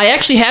 I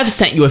actually have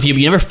sent you a few,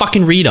 but you never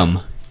fucking read them.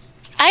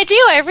 I do.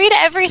 I read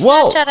every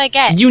Snapchat I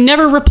get. You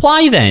never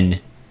reply then.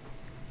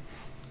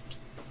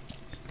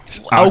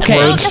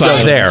 Okay,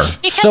 so there.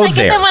 Because I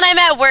get them when I'm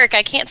at work.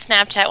 I can't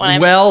Snapchat when I'm...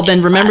 Well,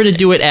 then remember to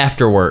do it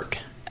after work.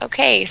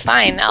 Okay,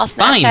 fine. I'll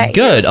Snapchat Fine,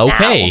 good,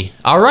 okay. now.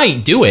 All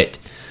right, do it.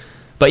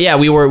 But yeah,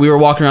 we were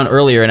walking around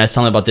earlier, and I was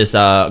telling about this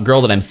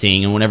girl that I'm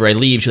seeing, and whenever I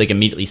leave, she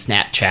immediately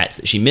Snapchats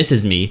that she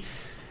misses me.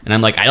 And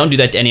I'm like, I don't do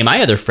that to any of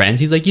my other friends.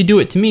 He's like, you do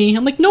it to me.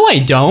 I'm like, no, I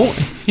don't.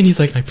 And he's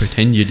like, I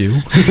pretend you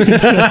do.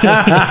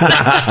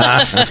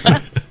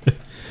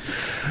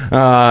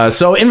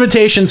 So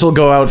invitations will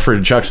go out for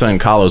Juxta and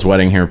Kallo's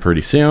wedding here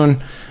pretty soon.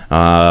 So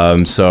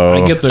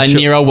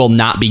Aniero will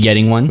not be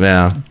getting one.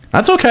 Yeah,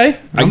 that's okay.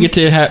 I get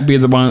to be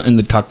the one in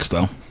the tux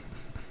though.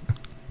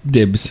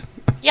 Dibs.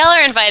 Y'all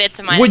are invited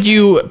to mine. Would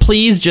you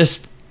please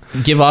just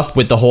give up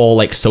with the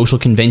whole social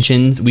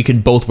conventions? We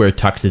could both wear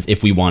tuxes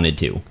if we wanted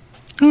to.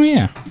 Oh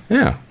yeah.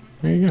 Yeah.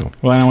 There you go.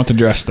 Well, I don't want the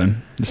dress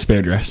then. The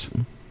spare dress.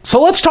 So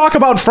let's talk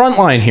about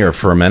Frontline here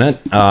for a minute.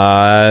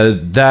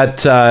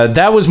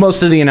 That was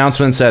most of the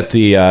announcements at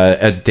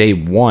day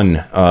one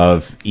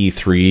of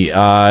E3,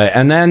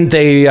 and then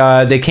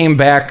they came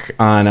back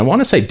on, I want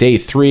to say, day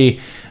 3.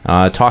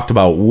 Talked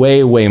about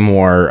way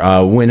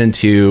more. Went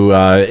into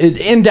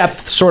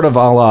in-depth sort of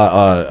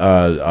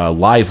a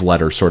live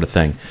letter sort of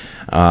thing.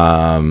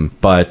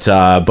 But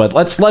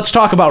let's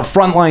talk about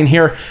Frontline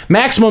here.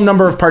 Maximum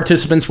number of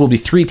participants will be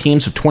 3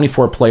 teams of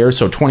 24 players,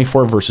 so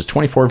 24 versus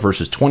 24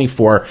 versus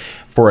 24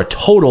 for a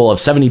total of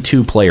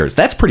 72 players.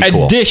 That's pretty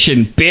cool.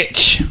 Addition,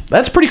 bitch.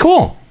 That's pretty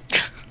cool.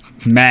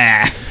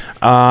 Math.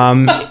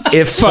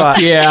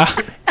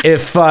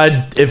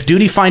 If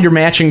Duty Finder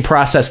matching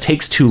process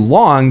takes too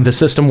long, the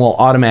system will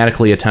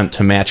automatically attempt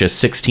to match a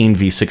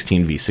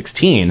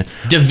 16v16v16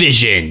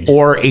 division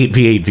or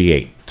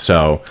 8v8v8.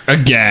 So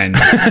again,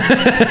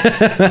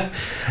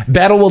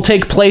 battle will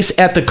take place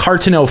at the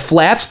Cartano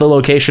Flats, the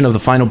location of the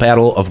final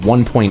battle of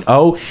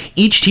 1.0.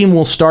 Each team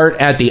will start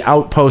at the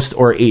outpost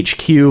or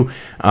HQ,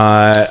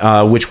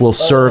 which will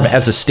serve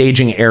as a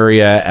staging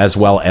area as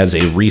well as a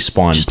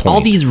respawn point.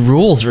 All these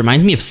rules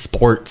reminds me of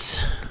sports.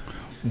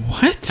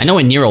 What? I know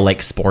Aniero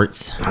likes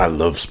sports. I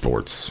love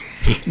sports.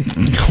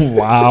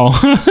 Wow.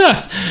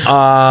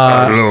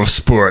 I love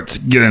sports.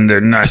 Get in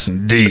there nice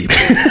and deep.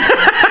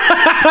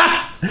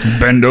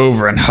 Bend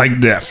over and hike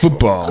that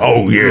football.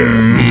 Oh,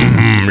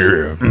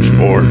 yeah.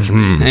 Sports.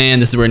 And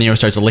this is where Aniero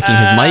starts licking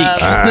his mic.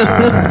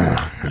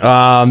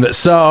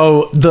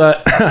 So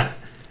the...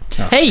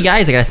 Hey,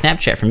 guys, I got a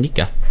Snapchat from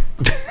Nika.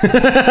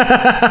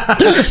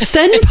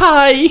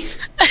 Senpai!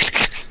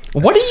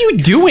 What are you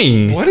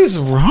doing? What is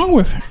wrong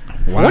with her?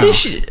 Wow. What is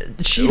she?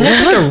 She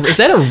looks like is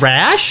that a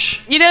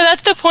rash? You know,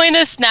 that's the point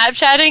of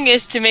Snapchatting,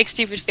 is to make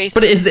stupid faces.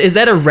 But is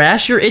that a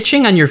rash you're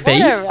itching on your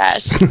face? What a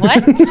rash?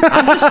 What?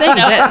 I'm just saying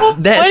that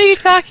what are you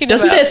talking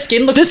doesn't about? That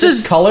skin look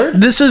discolored?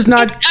 This is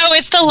not...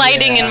 It's the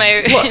lighting in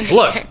my...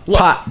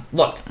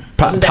 Look.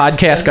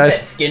 Podcast, guys.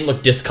 That skin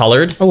look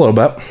discolored? A little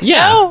bit.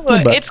 Yeah. No,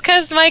 it's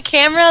because my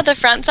camera, the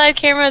front side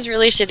camera, is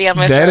really shitty on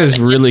my phone. That is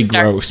really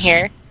gross.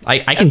 Here.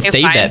 I can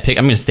save fine. that pic.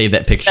 I'm going to save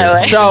that picture. No way.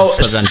 So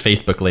put it on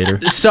Facebook later.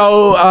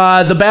 So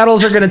the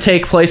battles are going to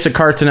take place at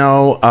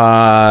Cartano,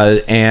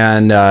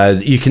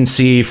 and you can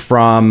see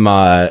from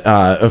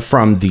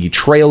the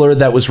trailer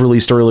that was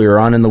released earlier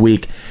on in the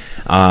week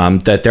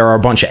that there are a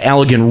bunch of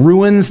Allegan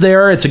ruins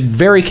there. It's a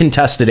very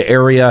contested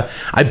area.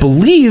 I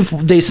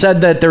believe they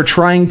said that they're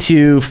trying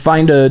to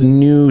find a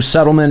new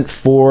settlement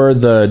for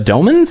the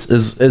Domans.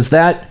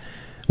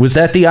 Was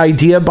that the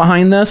idea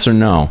behind this, or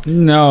no?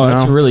 No,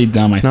 that's really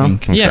dumb, I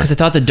think. Yeah, because I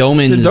thought the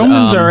Domans... The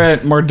Domans are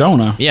at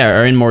Mordona. Yeah,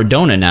 are in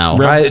Mordona now.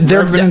 Because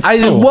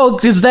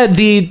that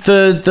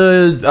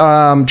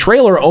the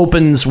trailer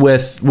opens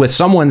with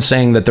someone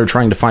saying that they're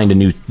trying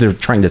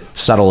to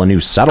settle a new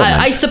settlement.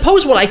 I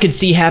suppose what I could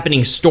see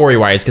happening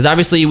story-wise, because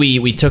obviously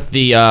we took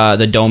the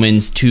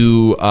Domans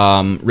to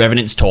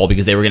Revenant's Toll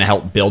because they were going to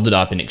help build it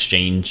up in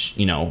exchange,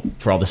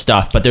 for all the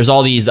stuff. But there's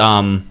all these...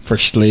 for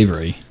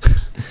slavery.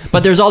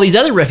 But there's all these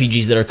other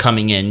refugees that are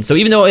coming in. So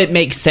even though it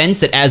makes sense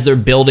that as they're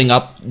building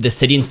up the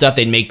city and stuff,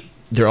 they'd make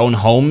their own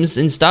homes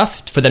and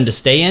stuff for them to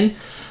stay in,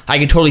 I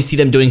could totally see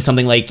them doing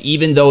something like,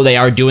 even though they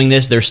are doing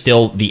this, they're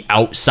still the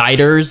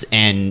outsiders,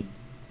 and,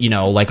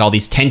 all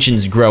these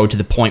tensions grow to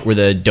the point where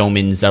the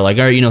Domans are like,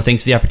 all right,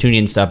 thanks for the opportunity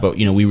and stuff, but,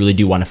 we really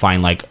do want to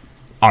find,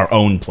 our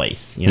own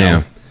place,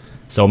 Yeah.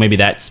 So maybe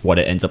that's what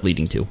it ends up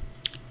leading to.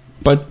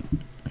 But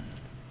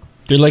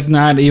they're,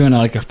 not even,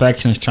 a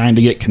faction is trying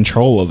to get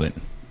control of it.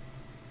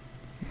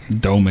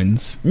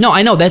 Domans. No,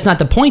 I know that's not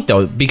the point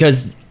though,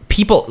 because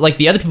people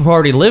the other people who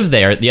already live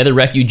there, the other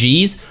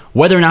refugees,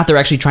 whether or not they're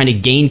actually trying to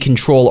gain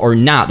control or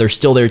not, they're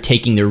still there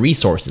taking their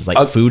resources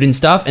food and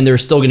stuff, and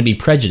there's still going to be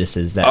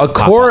prejudices that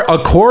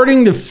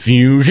according to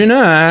Fusion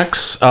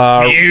X. Wait,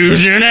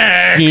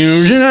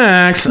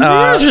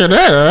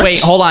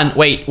 hold on.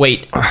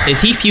 Wait.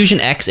 Is he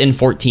Fusion X in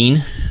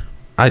 14?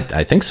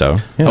 I think so.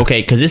 Yeah. Okay,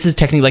 because this is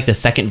technically the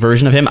second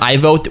version of him. I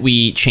vote that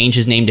we change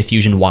his name to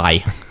Fusion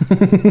Y.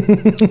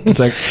 It's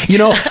like,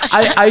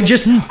 I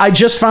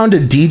just found a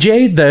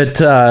DJ that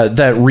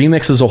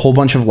remixes a whole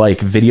bunch of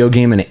video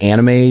game and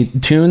anime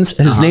tunes.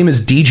 His name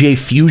is DJ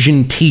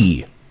Fusion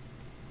T.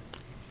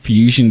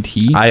 Fusion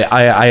T?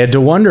 I had to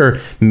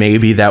wonder,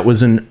 maybe that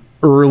was an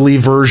early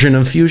version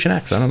of Fusion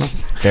X. I don't know.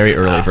 Very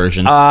early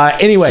version.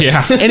 Anyway,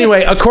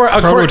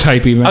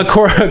 prototype even.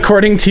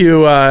 According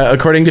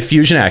to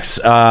Fusion X,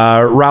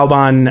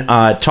 Raoban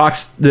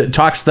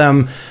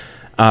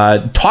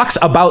talks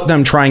about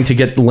them trying to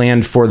get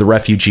land for the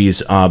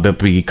refugees, but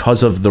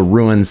because of the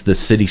ruins, the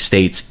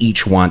city-states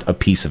each want a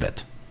piece of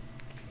it.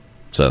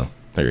 So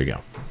there you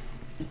go.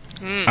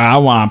 I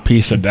want a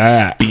piece of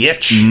that,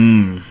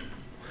 bitch.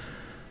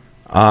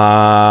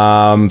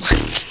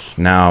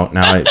 Now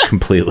I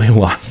completely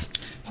lost.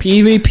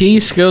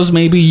 PvP skills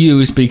may be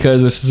used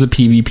because this is a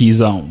PvP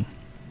zone.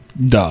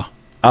 Duh.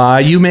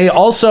 You may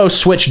also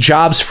switch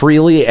jobs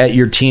freely at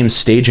your team's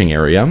staging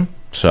area,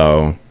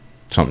 so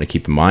something to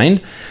keep in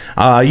mind.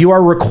 You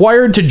are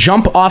required to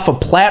jump off a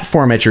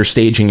platform at your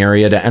staging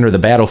area to enter the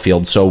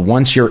battlefield, so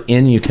once you're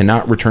in, you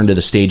cannot return to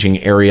the staging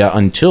area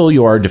until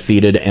you are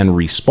defeated and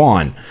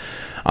respawn.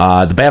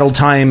 The battle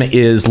time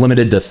is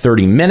limited to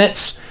 30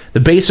 minutes. The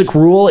basic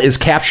rule is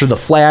capture the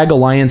flag.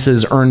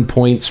 Alliances earn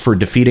points for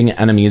defeating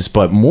enemies,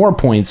 but more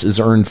points is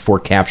earned for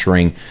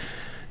capturing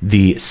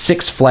the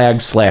 6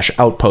 flags /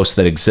 outposts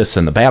that exists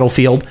in the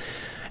battlefield.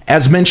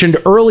 As mentioned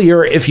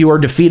earlier, if you are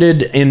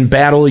defeated in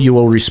battle, you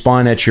will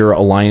respawn at your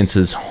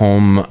alliance's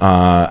home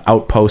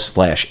outpost /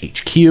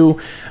 HQ.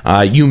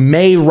 You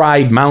may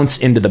ride mounts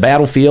into the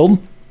battlefield.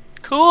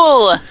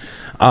 Cool.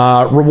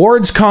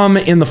 Rewards come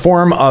in the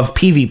form of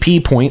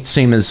PvP points,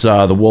 same as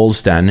the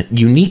Wolves Den.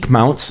 Unique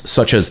mounts,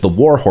 such as the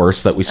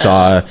Warhorse that we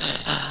saw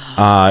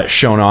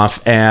shown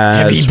off,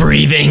 as heavy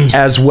breathing,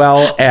 as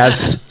well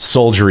as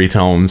soldiery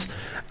tomes.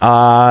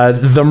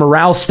 The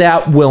morale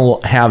stat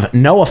will have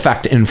no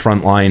effect in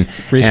Frontline.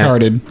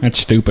 Retarded. That's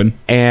stupid.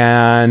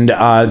 And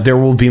there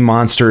will be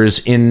monsters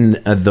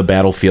in the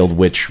battlefield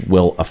which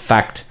will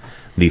affect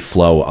the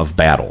flow of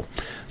battle.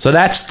 So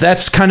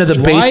that's kind of the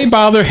base. Why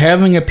bother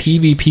having a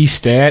PvP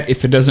stat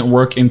if it doesn't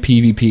work in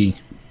PvP?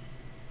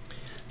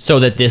 So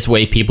that this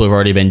way, people who've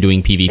already been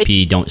doing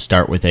PvP don't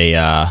start with a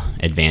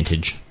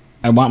advantage.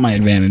 I want my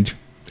advantage.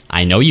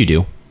 I know you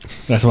do.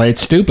 That's why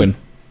it's stupid.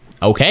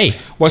 Okay.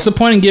 What's the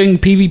point in giving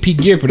PvP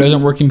gear if it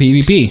doesn't work in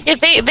PvP? If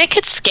they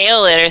could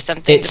scale it or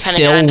something, It depending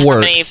still on how many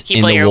works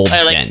people in the you're Wolves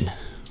or, like, Den.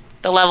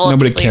 the level.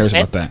 Nobody of people cares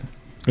you're about with.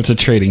 that. It's a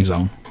trading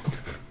zone.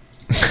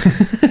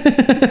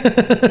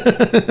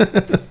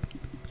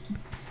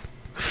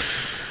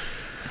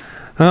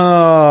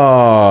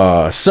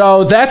 Oh,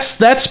 so that's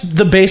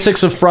the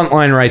basics of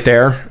Frontline right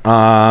there.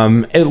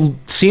 It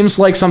seems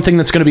like something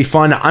that's going to be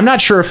fun. I'm not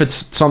sure if it's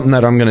something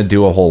that I'm going to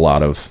do a whole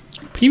lot of.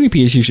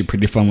 PvP is usually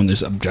pretty fun when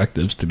there's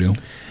objectives to do.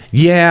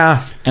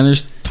 Yeah. And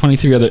there's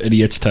 23 other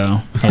idiots to...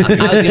 I was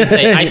going to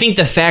say, I think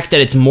the fact that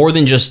it's more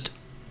than just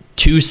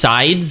two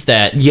sides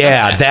that...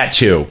 Yeah, that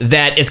too.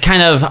 That is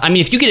kind of... I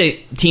mean, if you get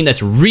a team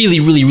that's really,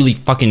 really, really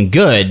fucking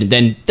good,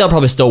 then they'll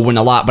probably still win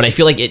a lot, but I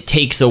feel like it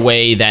takes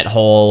away that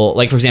whole...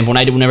 Like, for example,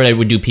 whenever I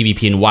would do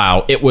PvP in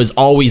WoW, it was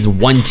always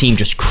one team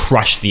just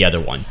crushed the other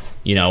one.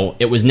 You know?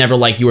 It was never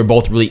like you were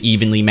both really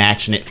evenly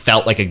matched and it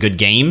felt like a good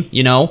game,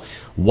 you know?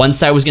 One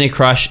side was going to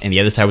crush and the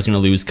other side was going to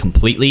lose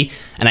completely.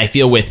 And I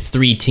feel with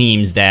three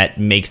teams that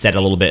makes that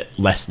a little bit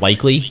less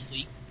likely.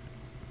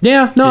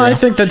 Yeah, no, I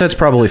think that's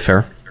probably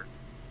fair.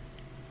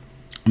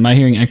 Am I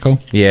hearing echo?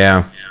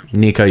 Yeah.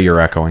 Nika, you're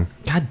echoing.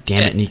 God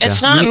damn it, Nika.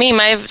 It's not me.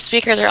 My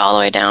speakers are all the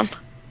way down.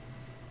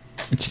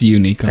 It's you,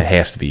 Nika. It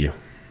has to be you.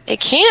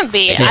 It can't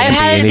be. can't I've be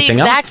had it the anything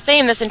exact else?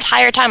 same this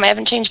entire time. I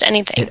haven't changed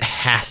anything. It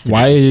has to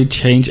Why did you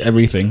change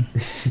everything?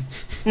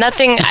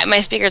 Nothing. My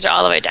speakers are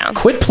all the way down.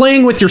 Quit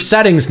playing with your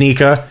settings,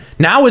 Nika.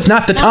 Now is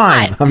not the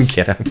time. I'm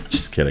kidding.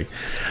 Just kidding.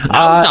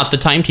 Now's not the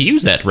time to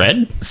use that,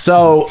 Red.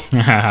 So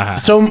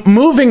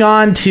moving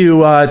on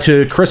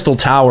to Crystal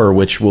Tower,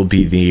 which will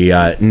be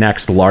the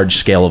next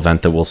large-scale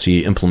event that we'll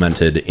see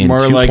implemented in 2.3.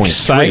 More like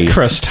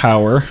Cypress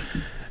Tower.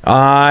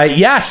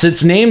 Yes,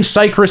 it's named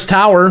Cypress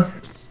Tower,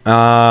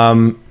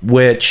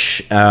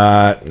 which,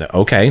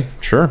 okay,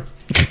 sure.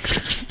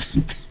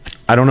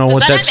 I don't know what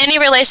Does that's... that have any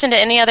relation to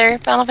any other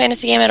Final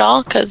Fantasy game at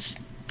all? Because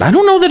I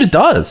don't know that it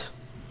does.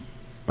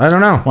 I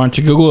don't know. Why don't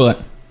you Google it?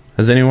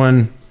 Has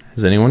anyone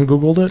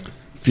Googled it?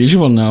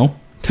 Fusion will know.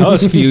 Tell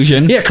us,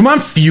 Fusion. Yeah, come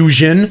on,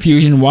 Fusion.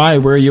 Fusion, why?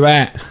 Where are you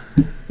at?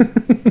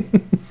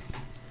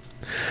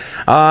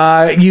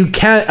 You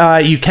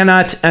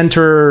cannot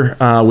enter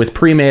with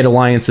pre-made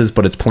alliances,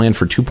 but it's planned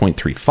for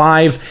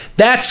 2.35.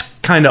 That's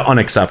kind of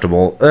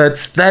unacceptable.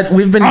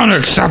 We've been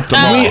unacceptable.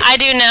 I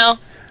do know.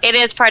 It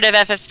is part of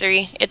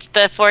FF3. It's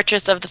the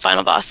fortress of the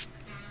final boss.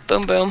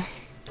 Boom, boom.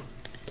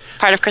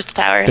 Part of Crystal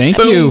Tower. Thank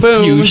Boom, you,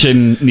 boom.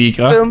 Fusion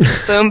Nika. Boom,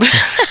 boom.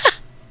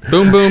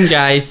 Boom, boom,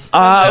 guys.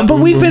 But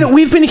we've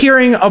been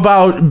hearing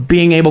about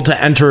being able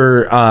to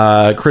enter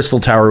Crystal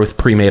Tower with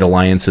pre-made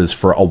alliances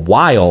for a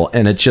while,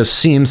 and it just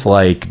seems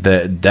like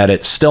that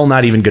it's still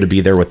not even going to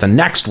be there with the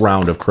next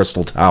round of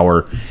Crystal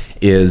Tower.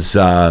 That's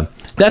kind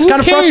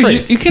of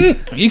frustrating.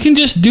 You can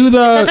just do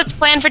the... It says it's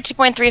planned for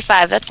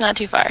 2.35. That's not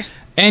too far.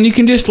 And you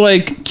can just,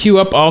 like, queue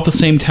up all at the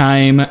same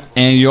time,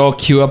 and you all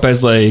queue up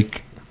as,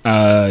 like,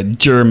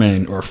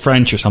 German or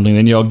French or something,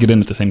 then you all get in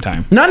at the same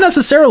time. Not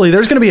necessarily.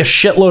 There's going to be a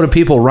shitload of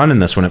people running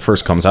this when it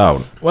first comes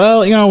out.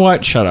 Well, you know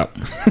what? Shut up.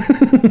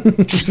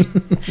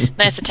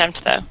 Nice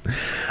attempt, though.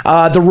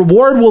 The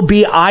reward will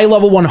be eye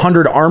level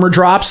 100 armor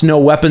drops, no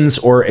weapons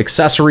or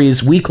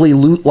accessories, weekly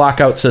loot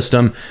lockout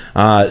system,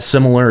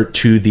 similar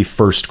to the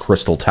first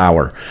Crystal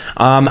Tower.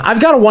 I've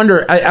got to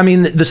wonder, I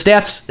mean, the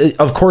stats,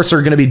 of course,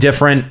 are going to be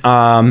different.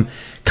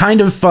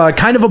 Kind of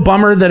a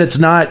bummer that it's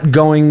not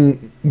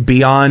going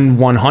beyond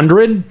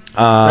 100.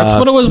 That's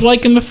what it was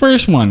like in the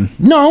first one.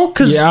 No,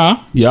 because...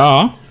 Yeah.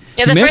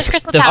 Yeah, the first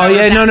Crystal Tower. Oh,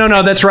 yeah,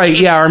 no, that's right.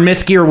 Yeah, our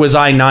myth gear was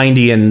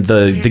I-90 and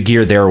the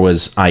gear there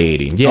was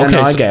I-80. Yeah, okay,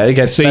 no, I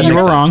get so you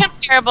were wrong. It's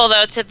comparable,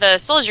 though, to the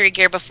soldiery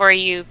gear before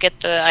you get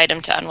the item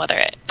to unweather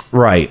it.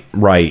 Right,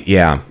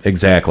 yeah,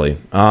 exactly.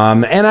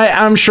 And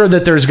I'm sure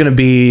that there's going to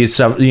be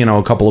some,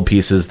 a couple of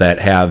pieces that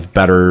have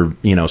better,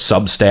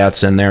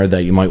 substats in there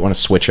that you might want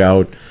to switch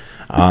out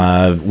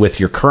with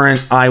your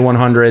current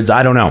I-100s.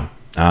 I don't know.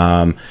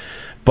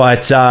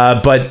 But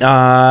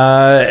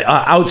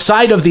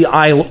outside of the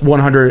eye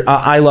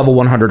level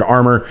 100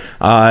 armor,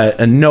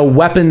 no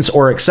weapons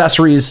or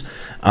accessories.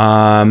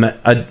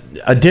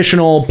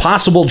 Additional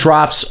possible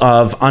drops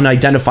of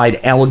unidentified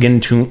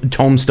Allegan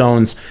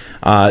tomestones,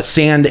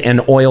 sand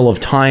and oil of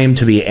time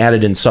to be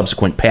added in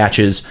subsequent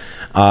patches.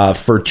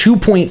 For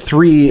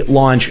 2.3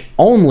 launch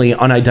only,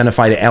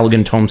 unidentified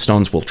Allegan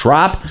tomestones will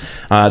drop.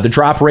 The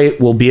drop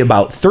rate will be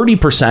about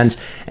 30%,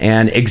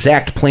 and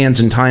exact plans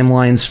and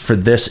timelines for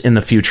this in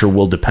the future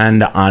will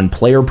depend on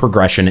player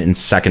progression in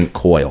second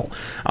coil.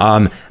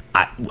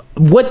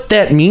 What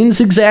that means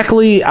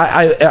exactly,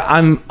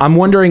 I'm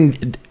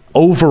wondering.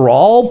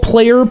 overall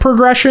player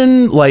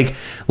progression, like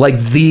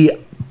the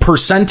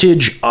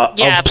percentage of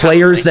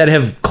players that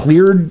have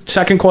cleared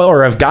second coil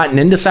or have gotten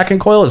into second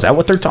coil? Is that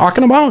what they're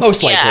talking about?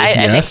 Most likely.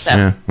 Yeah, I think so.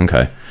 Yeah,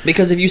 okay.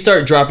 Because if you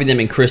start dropping them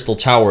in Crystal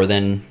Tower,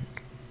 then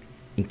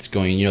it's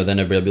going, then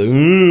everybody will be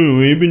like, oh,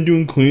 we've been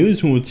doing coil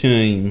this whole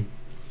time.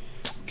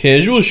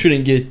 Casual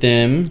shouldn't get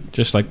them.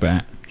 Just like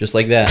that.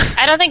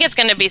 I don't think it's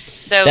going to be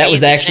so That easy.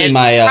 was actually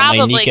my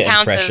Nika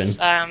impression. As,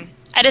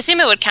 I'd assume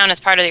it would count as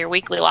part of your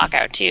weekly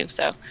lockout, too.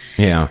 So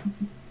Yeah.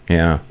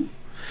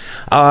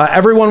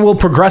 Everyone will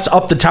progress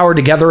up the tower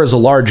together as a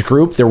large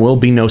group. There will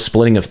be no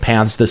splitting of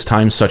paths this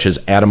time, such as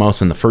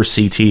Atomos in the first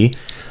CT.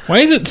 Why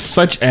is it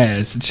such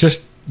as? It's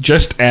just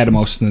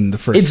Atomos in the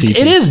first CT.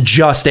 It is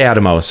just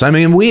Atomos. I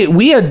mean,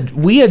 we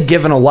had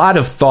given a lot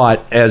of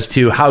thought as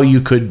to how you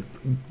could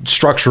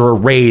structure a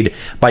raid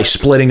by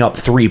splitting up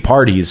 3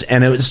 parties,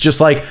 and it was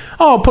just like,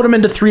 put them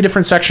into 3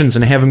 different sections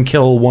and have them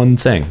kill one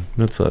thing.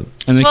 That's it.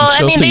 And they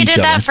they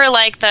did that for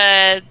like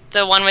the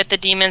one with the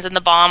demons and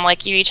the bomb.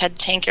 Like you each had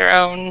to tank your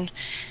own,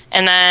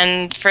 and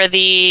then for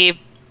the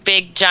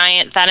big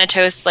giant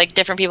Thanatos, like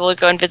different people would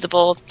go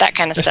invisible. That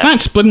kind of stuff. That's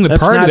not splitting the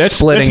party. That's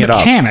splitting it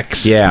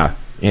mechanics. Up.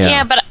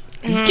 Yeah, but.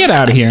 Get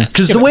out of here.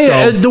 Because the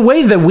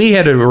way that we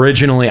had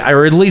originally,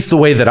 or at least the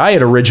way that I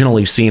had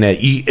originally seen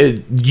it,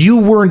 you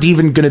weren't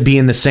even going to be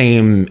in the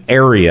same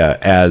area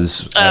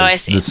as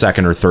the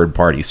second or third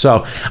party.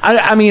 So,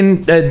 I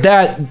mean,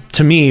 that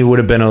to me would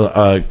have been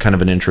a kind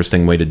of an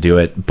interesting way to do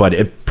it, but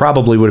it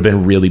probably would have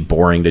been really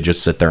boring to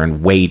just sit there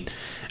and wait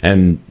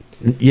and,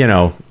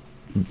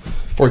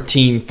 For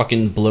Team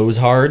fucking Blows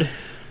Hard.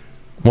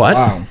 What?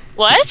 Wow.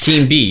 What?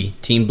 Team B.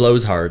 Team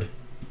Blows Hard.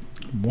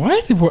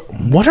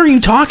 What are you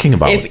talking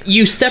about? If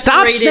you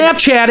Stop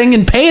Snapchatting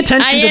and pay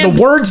attention to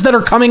the words that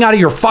are coming out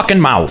of your fucking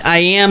mouth. I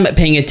am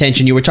paying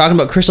attention. You were talking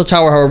about Crystal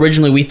Tower, how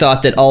originally we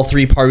thought that all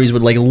 3 parties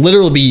would like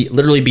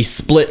literally be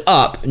split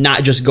up,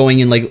 not just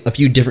going in like a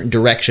few different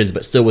directions,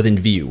 but still within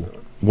view.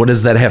 What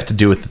does that have to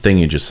do with the thing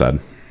you just said?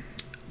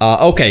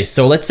 Okay,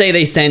 so let's say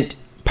they sent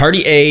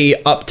Party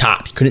A up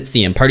top. You couldn't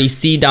see him. Party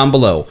C down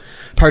below.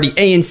 Party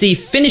A and C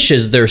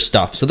finishes their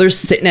stuff, so they're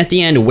sitting at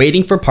the end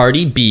waiting for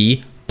Party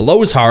B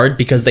blows hard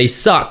because they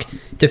suck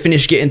to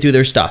finish getting through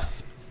their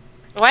stuff.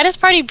 Why does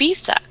Party B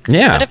suck?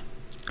 Yeah. What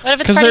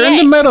if it's because Party they're A? in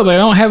the middle. They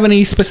don't have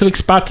any specific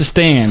spot to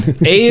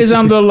stand. A is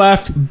on the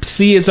left.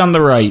 C is on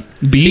the right.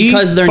 B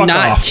because they're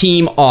not off.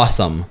 Team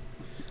Awesome.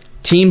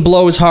 Team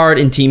Blows Hard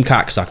and Team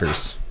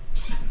Cocksuckers.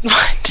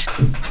 What?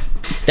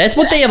 That's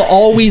what they have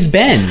always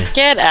been.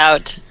 Get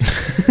out.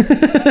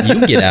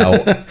 You get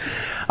out.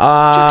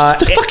 What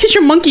the fuck is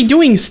your monkey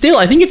doing still?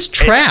 I think it's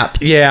trapped.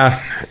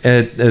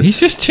 He's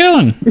just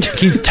chilling.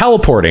 He's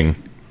teleporting.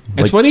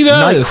 That's what he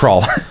does.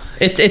 Nightcrawler.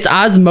 It's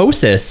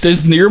osmosis.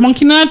 Does your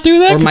monkey not do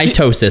that? Or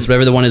mitosis,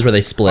 whatever the one is where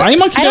they split. My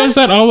monkey does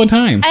that all the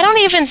time. I don't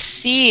even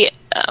see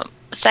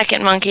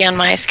second monkey on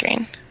my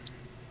screen.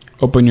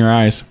 Open your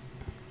eyes.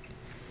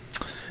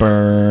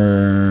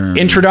 Burn.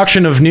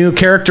 Introduction of new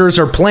characters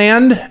are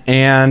planned,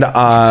 and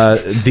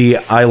the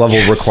eye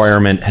level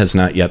requirement has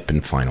not yet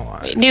been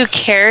finalized. New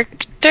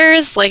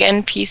characters, like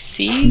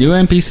NPCs? New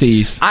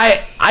NPCs.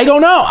 I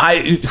don't know.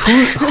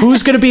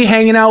 Who's going to be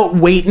hanging out,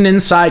 waiting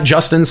inside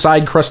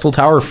Crystal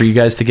Tower for you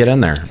guys to get in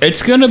there?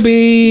 It's going to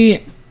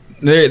be...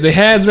 They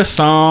had the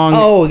song...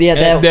 Oh,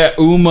 yeah, that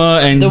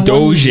Uma and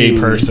Doge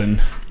person.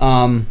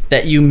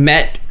 That you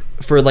met...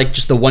 For like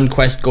just the one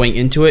quest going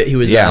into it, he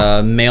was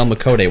male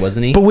Makode,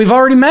 wasn't he? But we've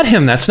already met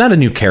him. That's not a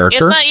new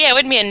character. It's not. Yeah, it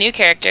wouldn't be a new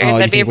character.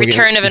 That'd be a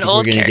return of an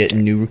old character. We're gonna get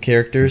new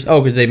characters.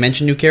 Oh, did they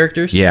mention new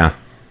characters? Yeah.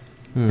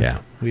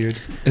 Yeah. Weird.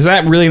 Is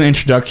that really an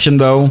introduction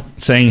though?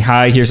 Saying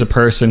hi, here's a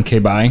person, okay,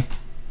 bye.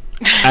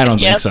 I don't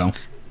think so.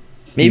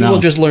 Maybe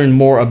we'll just learn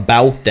more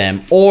about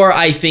them, or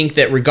I think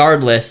that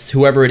regardless,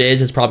 whoever it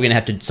is probably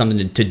gonna have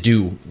something to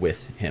do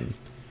with him.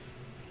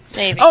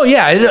 Maybe. Oh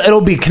yeah,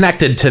 it'll be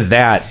connected to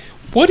that.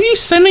 What are you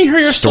sending her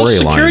your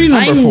social security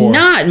number for? I'm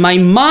not. My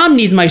mom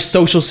needs my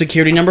social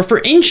security number for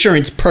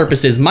insurance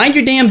purposes. Mind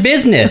your damn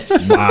business.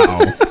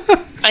 Wow.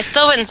 I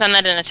still wouldn't send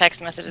that in a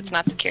text message. It's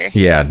not secure.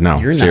 Yeah, no.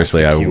 You're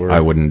seriously, not secure. I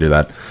wouldn't do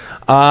that.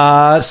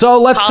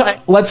 So let's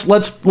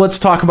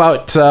talk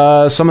about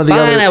some of the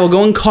other. Fine, I will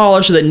go and call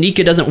her so that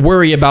Nika doesn't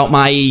worry about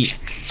my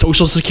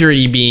social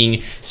security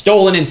being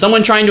stolen and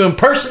someone trying to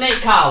impersonate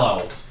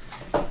Kallo.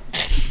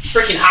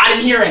 Freaking hot in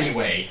here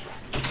anyway.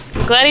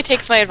 I'm glad he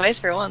takes my advice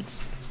for once.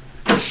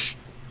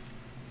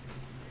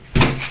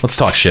 Let's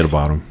talk shit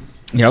about him.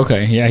 Yeah,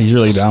 okay. Yeah, he's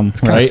really dumb,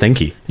 Kind of right?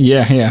 stinky.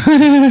 Yeah.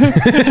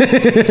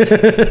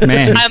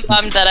 Man, I'm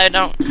bummed that I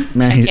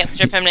can't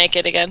strip him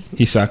naked again.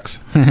 he sucks.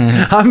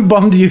 I'm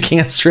bummed you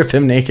can't strip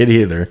him naked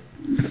either.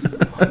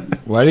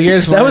 Why do you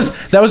guys?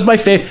 That was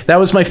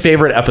my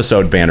favorite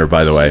episode banner,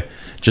 by the way.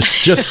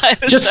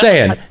 Just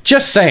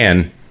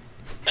saying.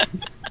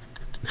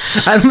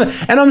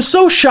 I'm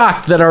so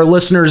shocked that our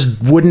listeners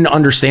wouldn't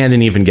understand an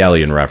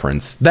Evangelion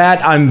reference.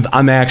 That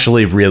I'm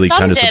actually really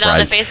kind of surprised.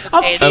 On the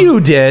Facebook page. A few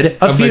did.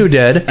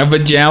 A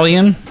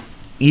Vagalion?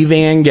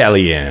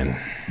 Evangelion.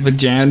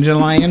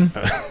 Vagalion?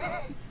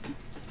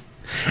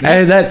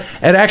 And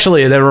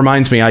that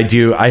reminds me.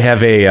 I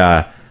have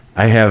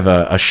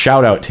a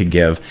shout out to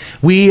give.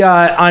 We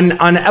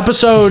on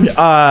episode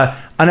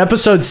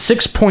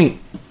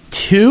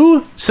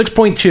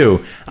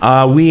 6.2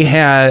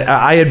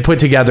 I had put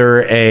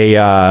together a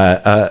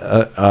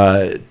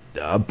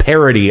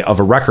parody of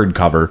a record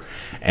cover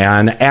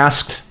and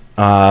asked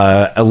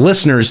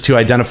listeners to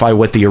identify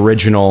what the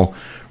original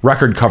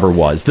record cover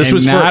was. This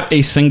was not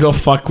a single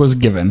fuck was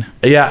given.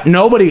 Yeah,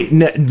 nobody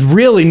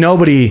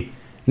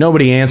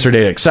answered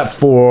it except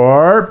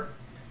for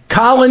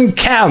Colin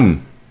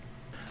Kem.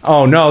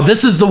 Oh no,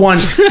 this is the one.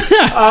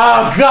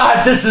 Oh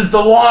God, this is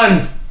the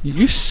one.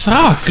 You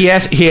suck.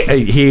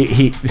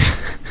 He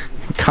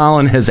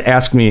Colin has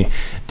asked me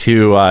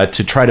to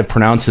try to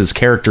pronounce his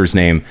character's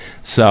name.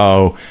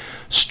 So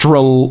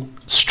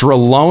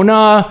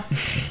Strelona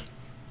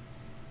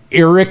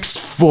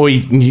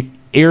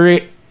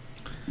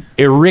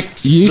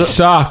You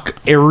suck.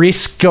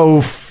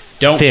 Eriscofin.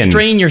 Don't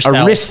strain yourself.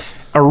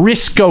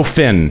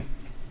 Eriscofin.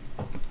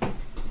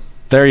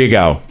 There you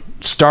go.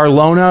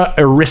 Starlona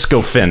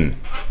Eriscofin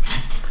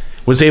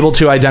was able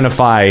to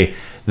identify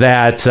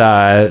that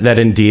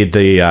indeed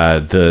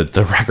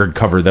the record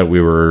cover that we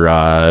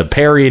were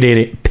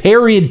parodying.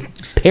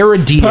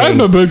 You've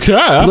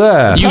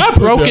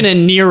broken a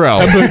Nero.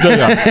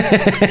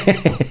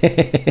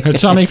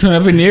 It's not making fun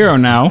of a Nero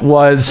now.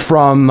 Was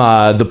from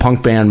the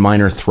punk band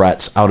Minor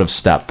Threat's Out of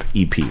Step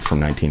EP from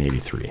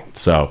 1983.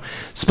 So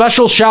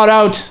special shout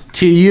out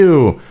to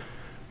you,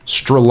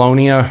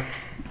 Strelonia.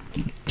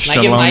 Can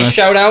I give my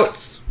shout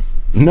outs?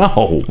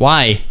 No.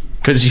 Why?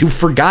 Because you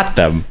forgot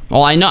them.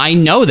 Well, I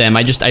know them.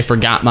 I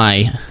forgot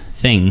my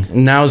thing.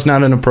 Now's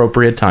not an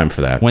appropriate time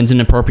for that. When's an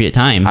appropriate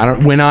time?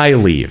 When I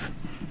leave.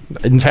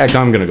 In fact,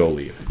 I'm gonna go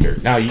leave. Here,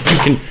 now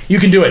you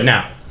can do it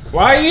now.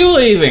 Why are you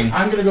leaving?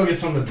 I'm gonna go get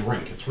something to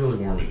drink. It's really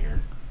warm in here.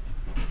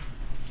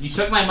 You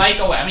took my mic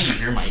away. I'm gonna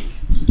use your mic.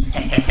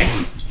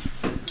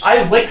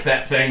 I licked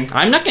that thing.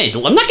 I'm not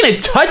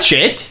gonna touch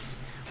it,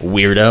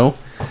 weirdo.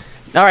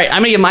 All right,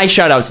 I'm gonna give my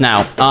shout outs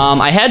now.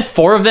 I had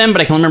 4 of them,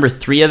 but I can only remember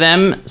 3 of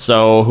them.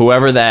 So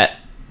whoever that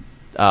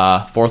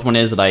 4th one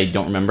is that I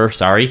don't remember,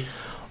 sorry.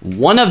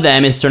 One of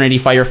them is Serenity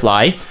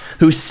Firefly,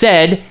 who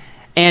said,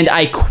 and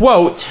I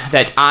quote,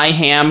 that I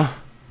am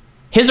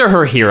his or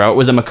her hero. It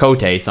was a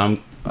Makote, so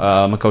I'm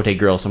a Makote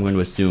girl, so I'm going to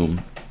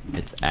assume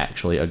it's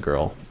actually a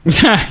girl.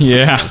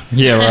 yeah,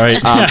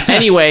 right.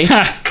 Anyway,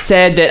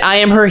 said that I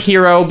am her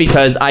hero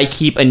because I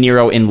keep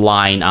Aniero in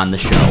line on the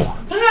show.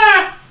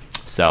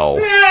 So,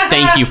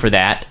 thank you for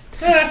that.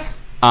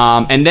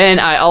 And then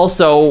I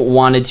also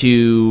wanted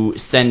to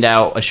send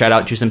out a shout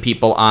out to some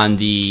people on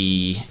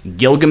the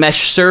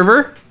Gilgamesh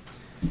server.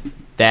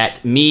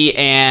 That me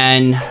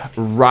and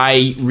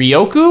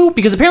Ryoku,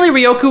 because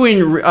apparently Ryoku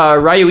and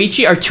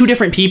Ryoichi are 2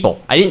 different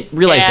people. I didn't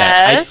realize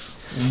that.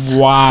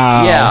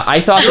 Wow. Yeah, I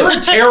thought you're a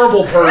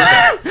terrible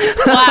person.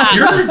 Wow.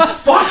 You're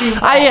fucking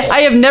awful.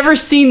 I have never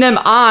seen them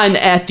on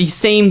at the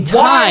same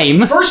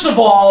time. Why? First of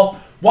all,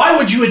 why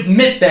would you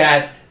admit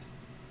that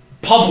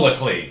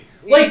publicly?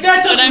 Like,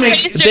 that doesn't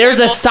make...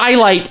 There's a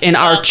Silite in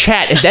our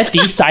chat. Is that the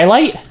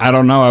Silite? I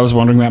don't know. I was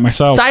wondering that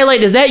myself.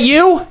 Silite, is that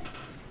you?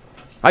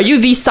 Are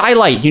you the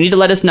Silite? You need to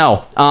let us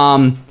know.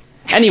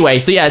 Anyway,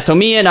 so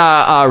me and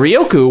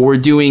Ryoku were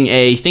doing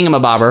a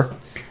thingamabobber,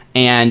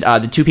 and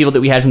the 2 people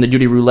that we had from the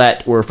Duty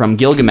Roulette were from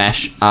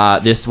Gilgamesh.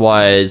 This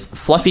was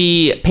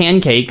Fluffy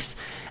Pancakes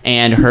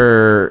and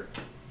her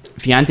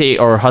fiance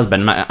or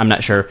husband, I'm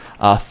not sure,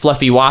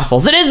 Fluffy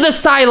Waffles. It is the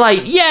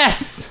Silite!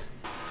 Yes!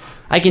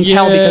 I can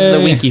tell because of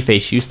the winky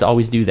face. She used to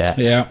always do that.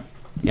 Yeah.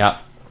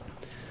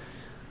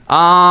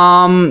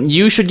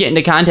 You should get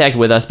into contact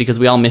with us because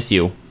we all miss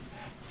you.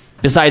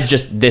 Besides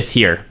just this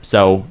here.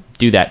 So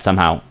do that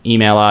somehow.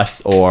 Email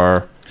us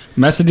or...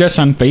 Message us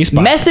on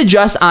Facebook.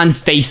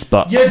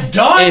 You're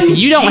done? If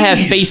you don't have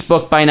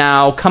Facebook by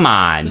now, come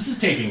on. This is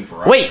taking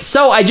forever. Wait,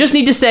 so I just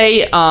need to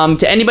say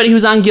to anybody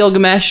who's on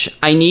Gilgamesh,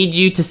 I need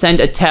you to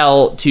send a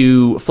tell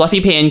to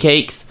Fluffy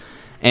Pancakes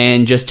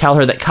and just tell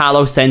her that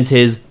Kallo sends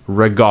his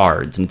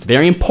regards. And it's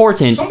very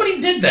important. Somebody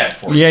did that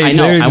for you. Yeah, I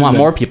know. I want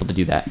more people to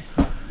do that.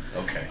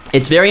 Okay.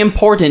 It's very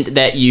important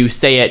that you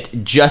say it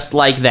just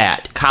like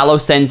that. Kallo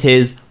sends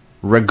his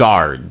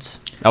regards.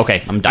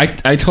 Okay, I'm done.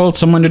 I told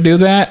someone to do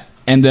that,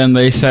 and then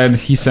they said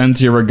he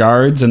sends your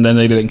regards, and then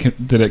they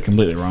did it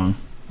completely wrong.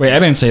 Wait, I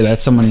didn't say that.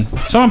 Someone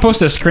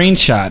posted a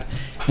screenshot,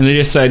 and they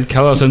just said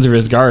Kallo sends her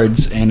his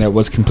guards, and it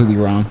was completely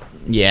wrong.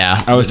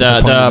 Yeah, I was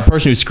the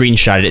person who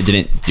screenshotted it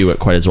didn't do it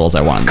quite as well as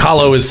I wanted.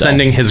 Kallo is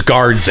sending his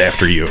guards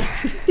after you.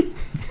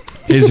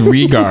 His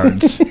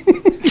regards.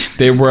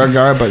 They were a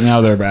guard, but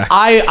now they're back.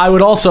 I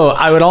would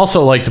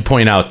also like to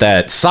point out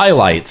that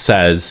Silite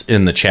says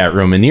in the chat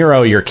room,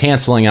 Aniero, you're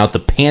canceling out the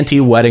panty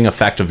wetting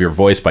effect of your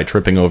voice by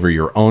tripping over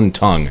your own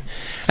tongue.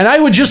 And I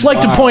would just like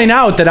to point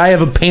out that I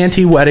have a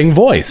panty wetting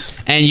voice.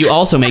 And you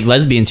also make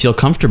lesbians feel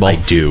comfortable. I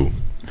do.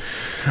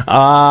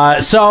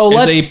 So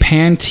is a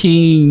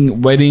panty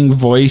wetting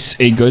voice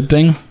a good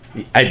thing?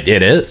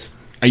 It is.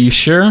 Are you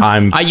sure?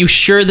 Are you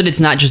sure that it's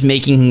not just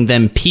making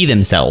them pee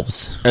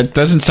themselves? It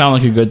doesn't sound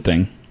like a good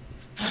thing.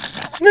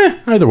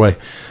 Either way.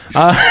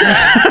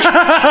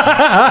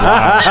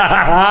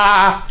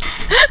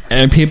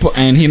 And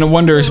he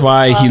wonders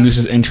why he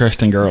loses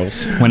interest in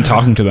girls when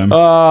talking to them.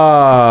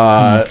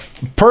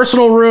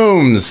 Personal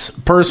rooms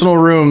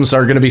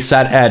are going to be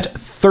set at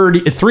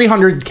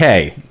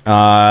 300K.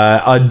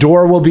 A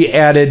door will be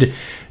added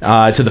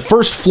to the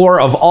first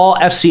floor of all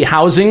FC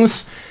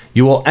housings.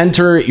 You will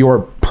enter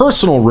your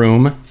personal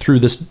room through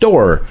this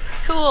door.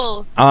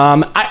 Cool.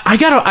 I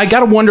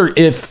gotta wonder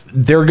if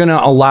they're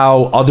gonna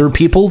allow other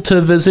people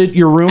to visit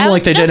your room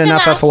like they did in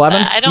FF11.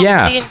 I don't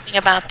see anything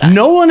about that.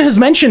 No one has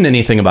mentioned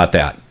anything about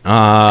that.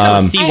 I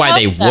don't see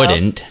why they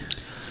wouldn't.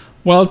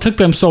 Well, it took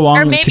them so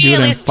long to do it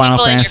in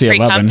Final Fantasy in your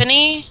free 11.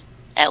 company,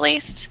 at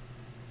least,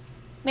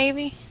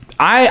 maybe.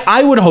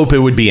 I would hope it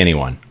would be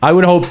anyone. I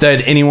would hope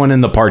that anyone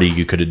in the party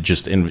you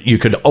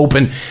could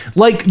open,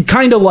 like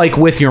kind of like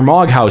with your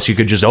Mog House, you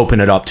could just open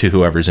it up to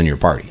whoever's in your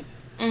party.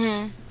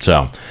 Mm-hmm.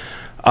 So,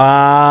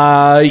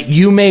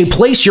 you may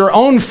place your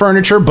own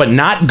furniture, but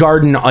not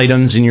garden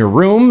items in your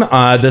room.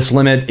 This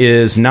limit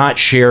is not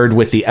shared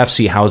with the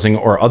FC housing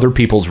or other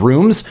people's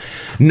rooms.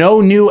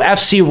 No new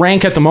FC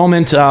rank at the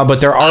moment,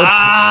 but there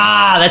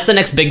are. That's the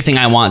next big thing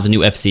I want is a new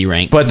FC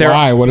rank. But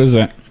why? What is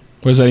it?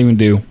 What does that even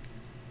do?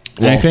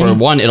 Well, for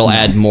one, it'll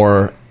add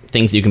more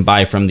things you can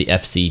buy from the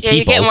FC people. Yeah,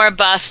 you get more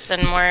buffs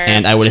and more.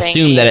 And I would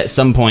assume that at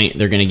some point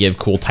they're going to give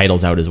cool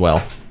titles out as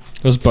well.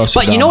 Those buffs.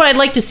 But you know what I'd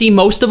like to see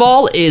most of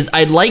all is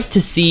I'd like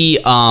to see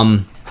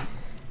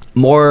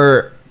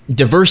more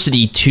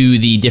diversity to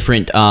the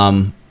different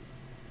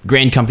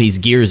Grand Company's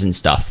gears and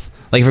stuff.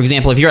 Like, for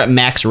example, if you're at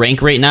max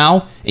rank right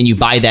now and you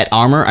buy that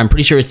armor, I'm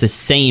pretty sure it's the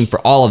same for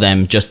all of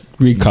them, just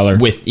recolored.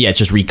 It's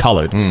just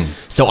recolored.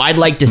 So I'd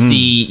like to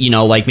see,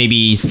 like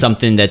maybe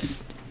something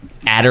that's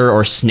adder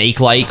or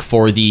snake-like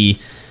for the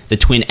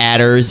twin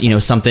adders,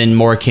 something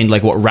more akin to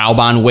like what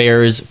Raubon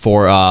wears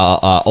for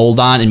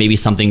Uldon, and maybe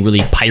something really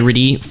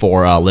piratey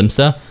for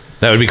Limsa.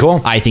 That would be cool.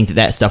 I think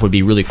that stuff would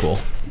be really cool.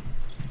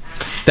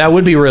 That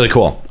would be really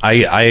cool.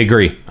 I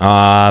agree.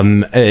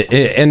 And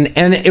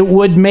it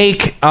would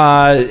make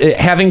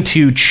having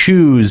to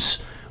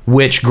choose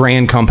which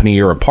Grand Company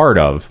you're a part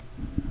of.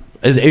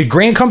 Is it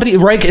Grand Company,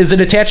 right? Is it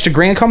attached to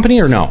Grand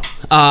Company or no?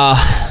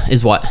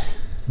 Is what?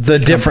 The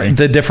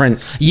different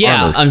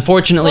yeah, armor.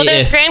 Unfortunately, well,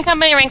 there's Grand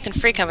Company ranks and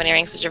Free Company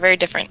ranks, which are very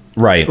different.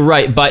 Right,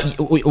 but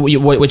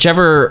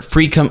whichever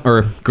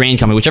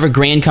Grand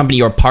Company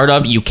you're part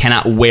of, you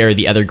cannot wear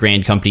the other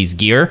Grand Company's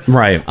gear.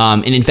 Right.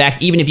 And in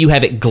fact, even if you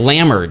have it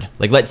glamored,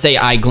 like let's say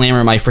I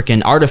glamour my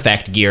freaking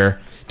artifact gear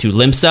to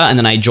Limsa, and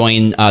then I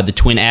join the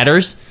Twin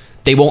Adders,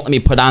 they won't let me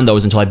put on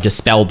those until I've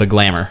dispelled the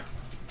glamour.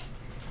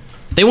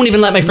 They won't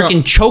even let my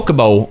freaking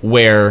Chocobo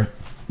wear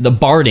the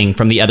barding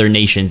from the other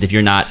nations if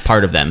you're not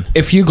part of them.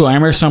 If you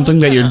glamour something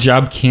that your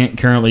job can't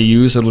currently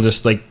use, it'll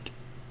just like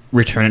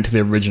return it to the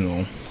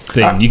original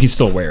thing. You can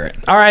still wear it.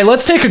 All right,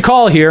 let's take a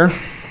call here.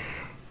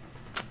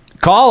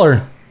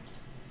 Caller.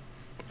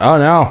 Oh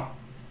no.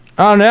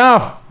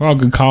 Well,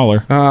 good caller.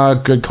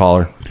 Good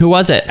caller. Who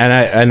was it?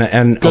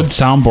 And good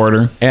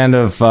soundboarder. And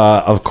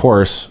of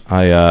course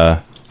there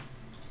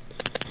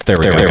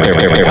we go.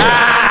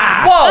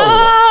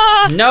 Whoa!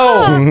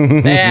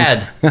 No,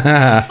 bad. What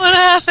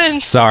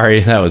happened?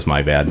 Sorry, that was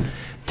my bad.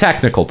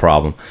 Technical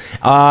problem.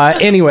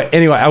 Anyway,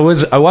 I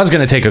was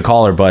going to take a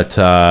caller, but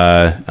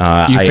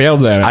you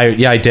failed that.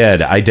 I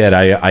did.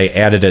 I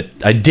added it.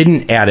 I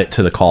didn't add it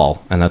to the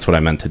call, and that's what I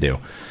meant to do.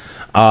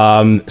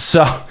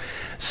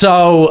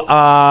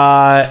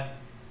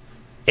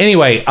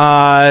 Anyway,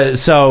 that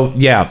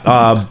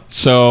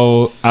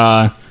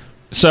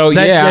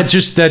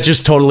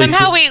just totally.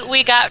 Somehow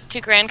we got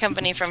to Grand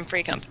Company from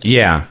Free Company.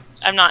 Yeah.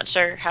 I'm not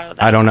sure how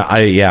that. I don't know.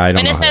 I don't know.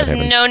 When it says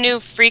no new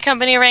Free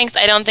Company ranks,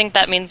 I don't think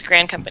that means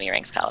Grand Company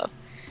ranks, Kallo.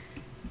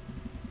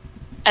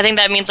 I think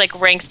that means like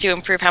ranks to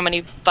improve how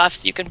many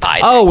buffs you can buy.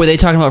 Oh, were they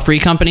talking about Free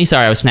Company?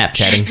 Sorry, I was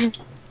Snapchatting.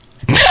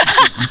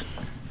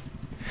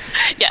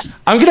 Yes.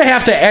 I'm gonna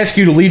have to ask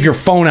you to leave your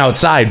phone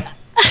outside.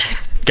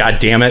 God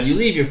damn it! You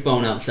leave your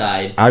phone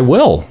outside. I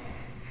will.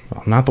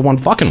 I'm not the one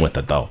fucking with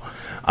it though.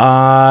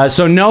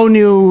 So no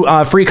new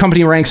Free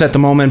Company ranks at the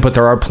moment, but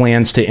there are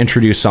plans to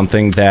introduce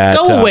something that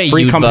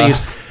free companies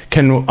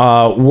can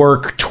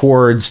work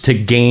towards to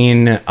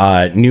gain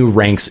new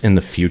ranks in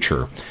the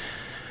future.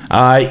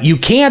 You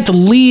can't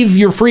leave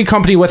your Free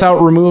Company without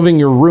removing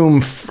your room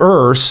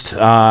first. You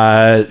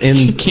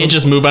can't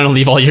just move on and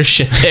leave all your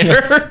shit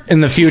there.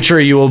 In the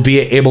future, you will be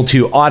able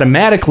to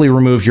automatically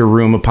remove your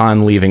room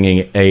upon leaving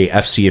a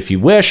FC if you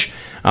wish.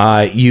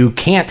 You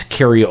can't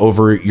carry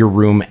over your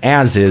room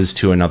as is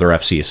to another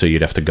FC, so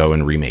you'd have to go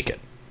and remake it.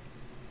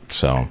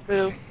 So,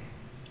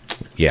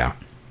 yeah.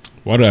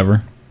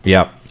 Whatever.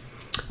 Yep.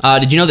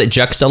 Did you know that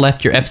Juxta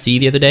left your FC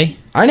the other day?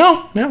 I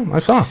know. Yeah, I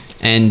saw.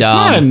 And it's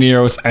not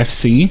Aniero's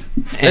FC.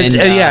 And,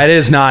 it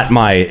is not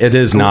my. It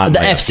is not the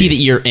my FC that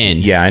you're in.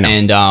 Yeah, I know.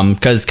 And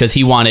because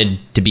he wanted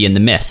to be in the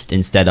Mist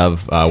instead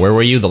of where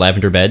were you? The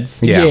Lavender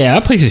Beds. Yeah,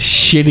 that place is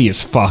shitty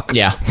as fuck.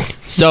 Yeah.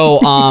 So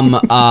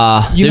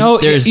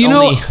there's you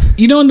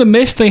know in the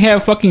Mist they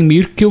have fucking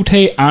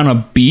Mukute on a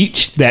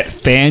beach that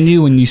fan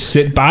you when you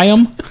sit by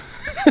them.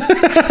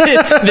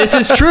 This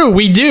is true.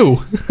 We do.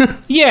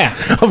 Yeah.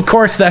 Of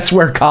course, that's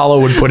where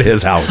Kallo would put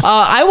his house.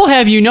 I will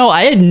have you know,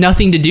 I had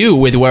nothing to do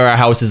with where our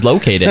house is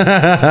located.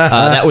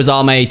 That was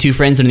all my two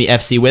friends in the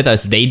FC with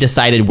us. They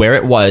decided where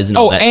it was and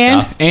all that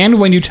stuff.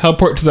 And when you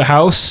teleport to the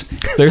house,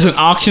 there's an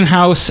auction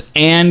house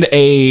and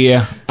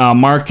a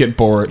market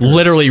board.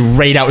 Literally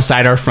right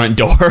outside our front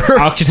door.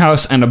 Auction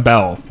house and a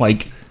bell.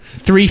 Like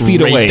 3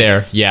 feet right away.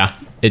 There. Yeah.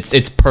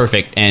 It's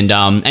perfect. And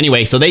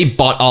anyway, so they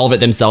bought all of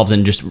it themselves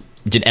and just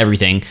did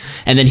everything.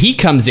 And then he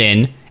comes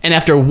in, and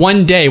after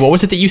one day, what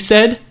was it that you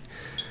said?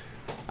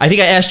 I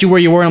think I asked you where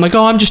you were, and I'm like,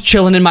 oh, I'm just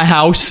chilling in my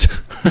house.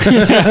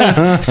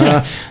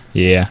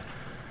 Yeah.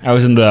 I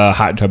was in the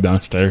hot tub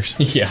downstairs.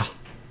 Yeah.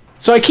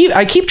 So I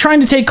keep trying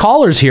to take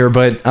callers here,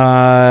 but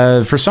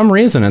for some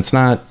reason it's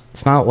not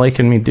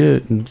liking me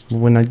do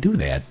when I do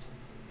that.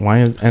 Why?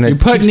 And you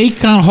put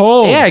Nika on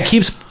hold. Yeah, it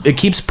keeps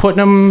putting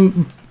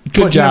them.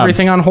 Good job.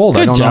 Everything on hold.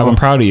 Good job. I'm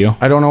proud of you.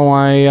 I don't know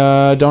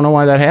why. Don't know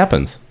why that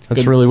happens.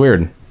 That's really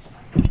weird.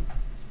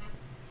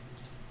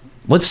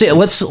 Let's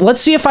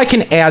see if I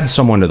can add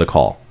someone to the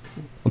call.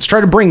 Let's try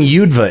to bring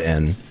Yudva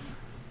in.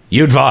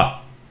 Yudva.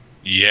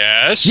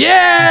 Yes.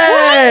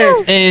 Yay!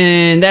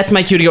 And that's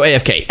my cue to go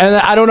AFK. And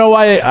I don't know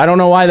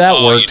why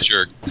that worked.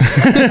 You jerk.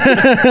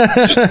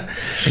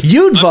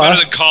 Yudva. I'm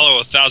better than Kallo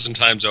 1,000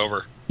 times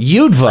over.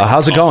 Yudva,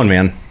 how's it going,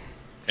 man?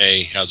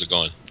 Hey, how's it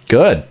going?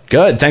 Good.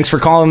 Thanks for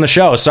calling the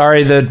show.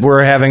 Sorry that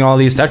we're having all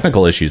these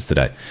technical issues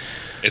today.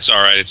 It's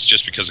all right. It's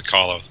just because of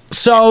Kallo.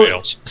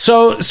 So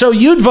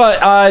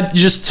Yudva,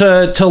 just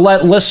to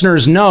let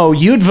listeners know,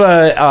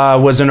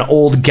 Yudva was an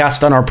old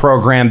guest on our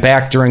program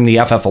back during the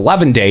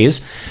FF11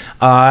 days.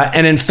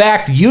 And in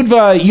fact,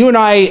 Yudva, you and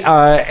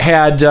I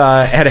had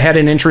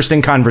an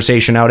interesting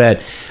conversation out at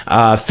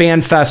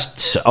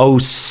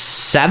FanFest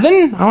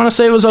 07. I want to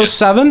say it was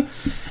 07,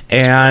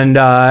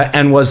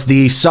 and was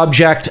the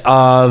subject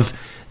of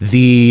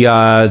the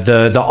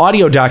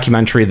audio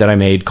documentary that I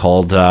made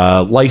called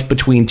Life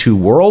Between Two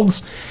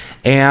Worlds,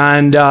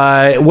 and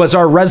was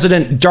our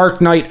resident Dark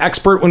Knight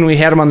expert when we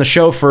had him on the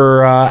show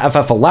for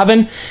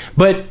FF11.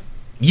 But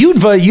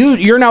Yudva,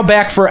 you're now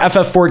back for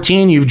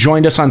FF14. You've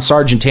joined us on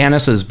Sergeant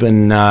Tannis, has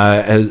been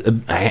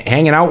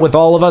hanging out with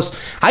all of us.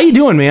 How you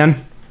doing,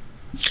 man?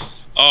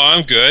 Oh,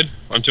 I'm good.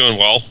 I'm doing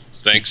well.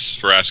 Thanks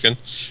for asking.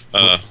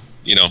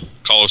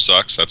 Kallo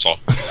sucks, that's all.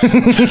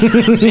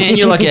 Man,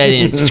 you're lucky I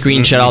didn't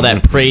screenshot all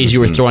that praise you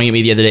were throwing at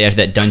me the other day after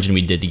that dungeon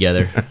we did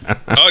together.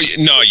 Oh,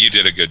 no, you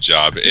did a good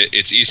job.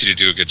 It's easy to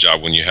do a good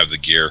job when you have the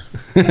gear.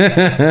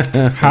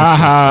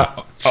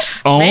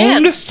 Owned?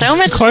 Man, so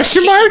much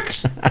question mark?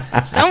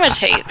 So much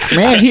hate.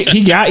 Man,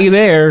 he got you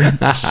there,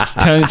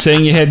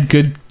 saying you had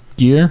good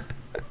gear.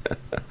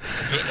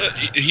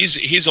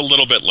 He's a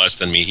little bit less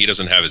than me. He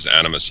doesn't have his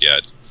animus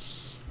yet.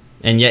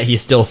 And yet he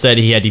still said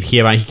he had to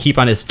keep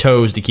on his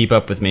toes to keep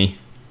up with me.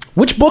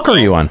 Which book are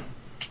you on?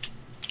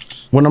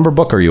 What number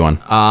book are you on?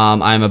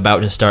 I'm about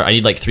to start. I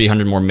need like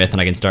 300 more myth,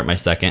 and I can start my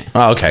second.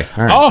 Oh, okay.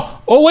 All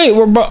right. Oh, wait.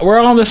 We're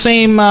all on the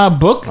same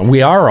book.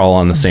 We are all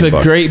on the same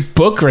book. The great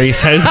book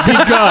race has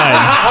begun.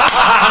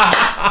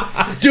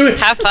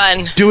 Have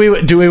fun. Do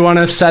we want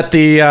to set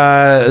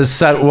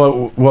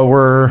what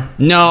we're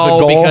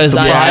because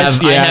I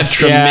have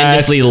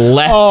tremendously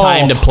less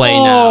time to play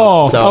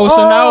now. So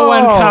now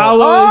when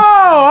Kallo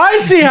I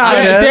see how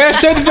it is.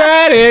 There's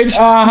advantage.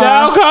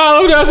 Now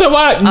Kallo doesn't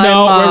want.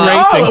 No, we're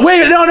racing.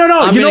 Wait, no.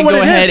 I'm going to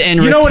go ahead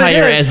and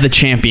retire as the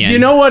champion. You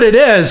know what it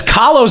is?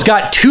 Kallo's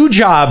got 2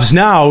 jobs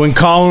now, and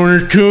Kallo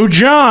has 2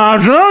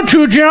 jobs. Oh,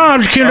 2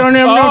 jobs. Kid don't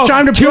have enough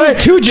time to play.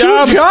 2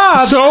 jobs.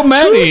 So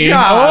many. 2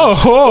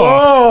 jobs.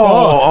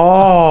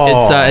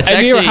 It's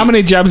actually, how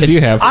many jobs do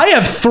you have? I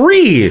have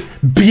 3,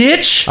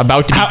 bitch.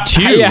 About to be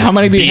 2. Yeah, how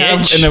many do you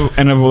have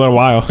in a little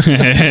while?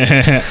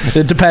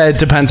 It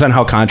depends on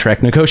how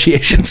contract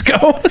negotiations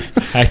go.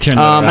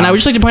 And I would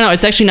just like to point out,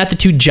 it's actually not the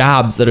 2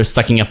 jobs that are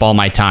sucking up all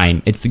my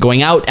time. It's the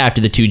going out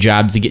after the 2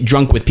 jobs to get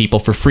drunk with people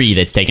for free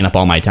that's taking up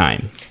all my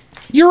time.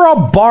 You're a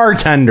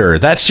bartender.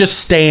 That's just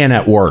staying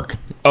at work.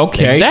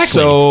 Okay, exactly.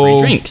 So free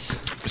drinks.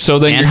 So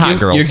then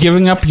and you're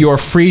giving up your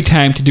free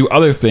time to do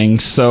other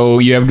things, so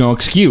you have no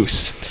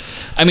excuse.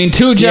 I mean,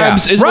 2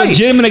 jobs is a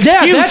legitimate excuse.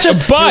 Yeah,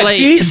 that's but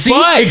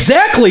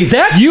exactly.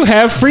 You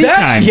have free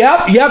time.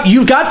 Yep.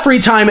 You've got free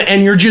time,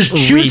 and you're just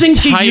choosing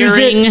to use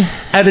it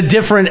at a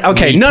different.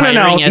 Okay, no.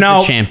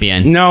 The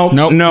champion.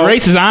 No.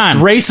 Race is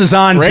on. Race is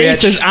on.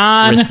 Race is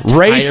on.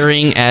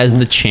 Retiring as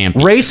the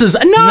champion. Race is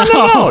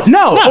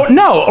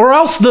no. Or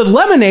else the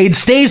lemonade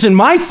stays in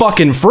my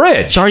fucking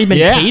fridge. It's already been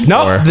paid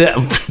for.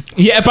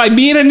 Yeah, by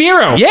me and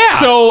Aniero. Yeah.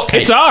 So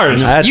it's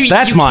ours.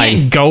 That's mine.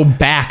 Can't go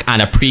back on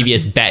a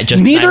previous bet.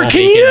 Just Neither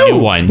can you. A new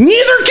one.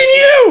 Neither can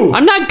you.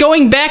 I'm not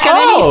going back on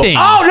anything.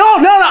 Oh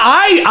no!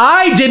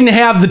 I didn't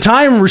have the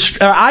time.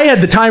 I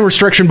had the time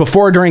restriction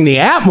before during the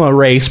Atma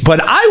race, but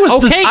I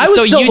was okay.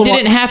 So you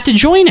didn't have to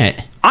join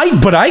it.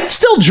 But I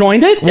still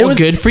joined it. Well,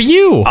 good for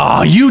you.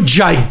 Oh, you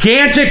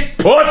gigantic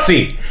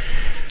pussy!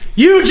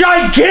 You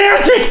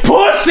gigantic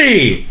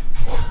pussy!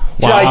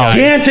 Wow.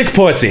 Gigantic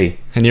pussy!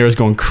 Aniero's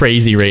going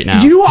crazy right now.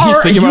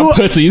 He's thinking about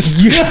pussies.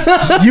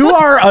 You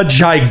are a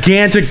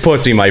gigantic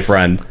pussy, my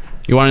friend.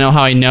 You want to know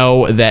how I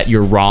know that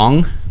you're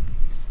wrong?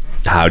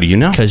 How do you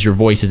know? Because your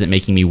voice isn't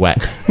making me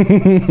wet.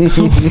 His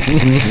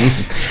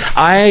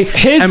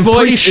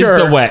voice is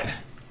the wet.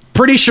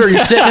 Pretty sure you're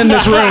sitting in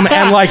this room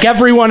and like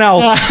everyone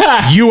else,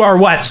 you are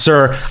wet,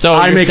 sir. So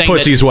I make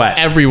pussies wet.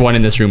 Everyone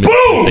in this room is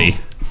pussy.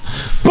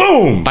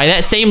 Boom! By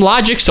that same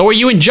logic, so are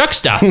you in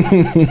Juxta.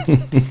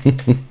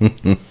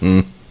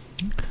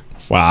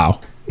 Wow.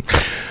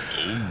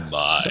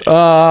 My.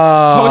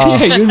 Oh,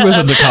 yeah, Yudva's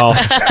on the call.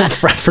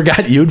 I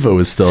forgot Yudva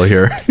was still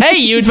here. Hey,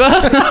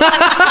 Yudva.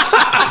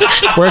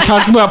 We're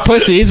talking about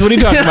pussies. What are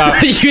you talking about?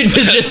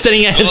 Yudva's just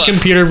sitting at his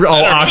computer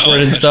all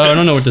awkward and stuff. I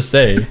don't know what to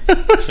say.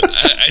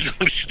 I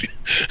don't.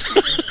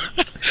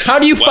 How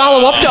do you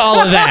follow up to all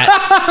of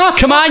that?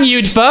 Come on,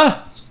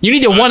 Yudva. You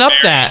need to one-up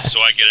that. So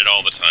I get it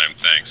all the time.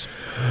 Thanks.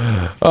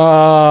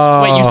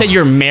 Wait, you said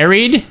you're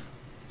married?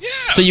 Yeah.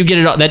 So you get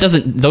it all. That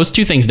doesn't. Those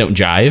two things don't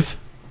jive.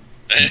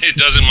 It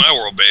does in my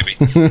world, baby.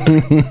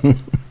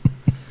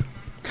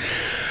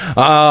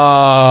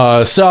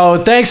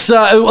 So thanks,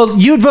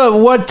 Yudva.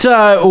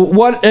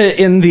 What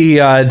in the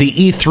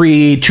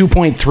E3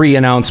 2.3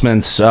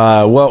 announcements?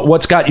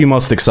 What's got you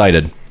most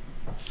excited?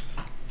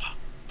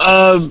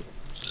 The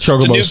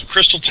new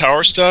Crystal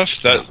Tower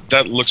stuff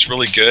that looks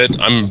really good.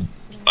 I'm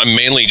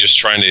mainly just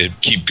trying to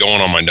keep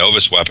going on my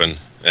Novus weapon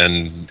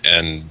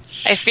and.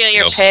 I feel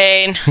your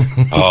pain.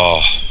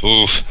 Oh,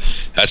 oof,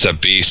 that's a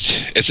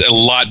beast. It's a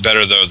lot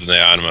better though than the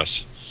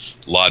Animus,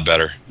 a lot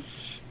better.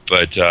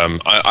 But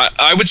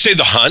I would say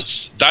the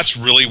hunts. That's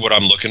really what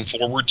I'm looking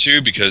forward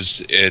to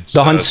because it's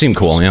the hunts seem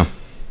cool. Yeah.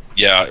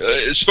 Yeah,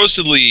 it's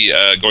supposedly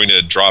going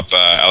to drop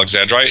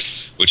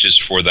Alexandrite, which is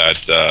for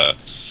that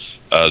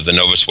the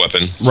Novus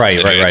weapon.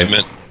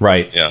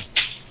 Right. Yeah.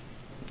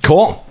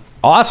 Cool.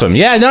 Awesome.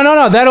 Yeah.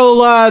 No.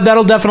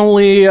 That'll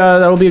definitely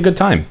that'll be a good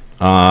time.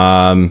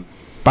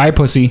 Bye,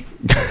 pussy.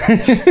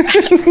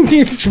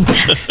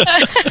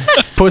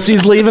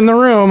 Pussy's leaving the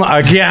room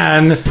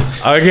again.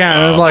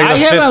 It's like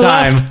the fifth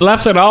time.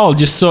 Left at all,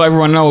 just so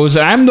everyone knows.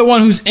 I'm the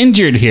one who's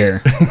injured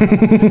here.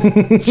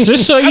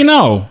 Just so you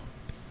know.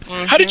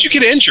 How did you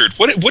get injured?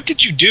 What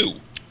did you do?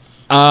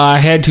 I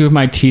had 2 of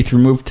my teeth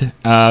removed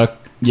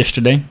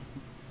yesterday.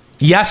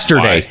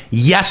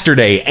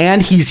 Yesterday,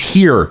 and he's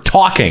here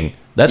talking.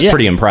 That's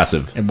pretty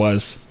impressive. It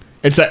was.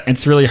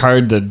 It's really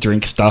hard to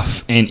drink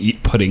stuff and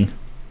eat pudding.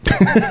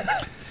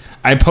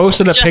 I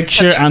posted a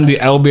picture on the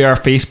LBR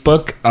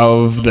Facebook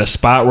of the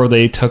spot where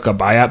they took a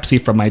biopsy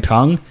from my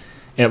tongue.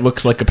 It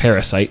looks like a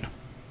parasite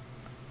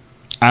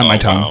on my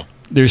tongue. Wow.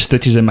 There's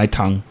stitches in my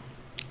tongue.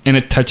 And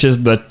it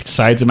touches the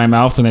sides of my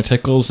mouth and it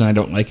tickles and I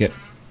don't like it.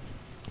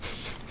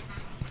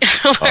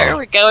 Where are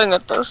we going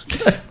with this?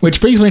 Which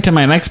brings me to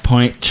my next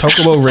point,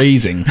 chocobo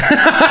raising.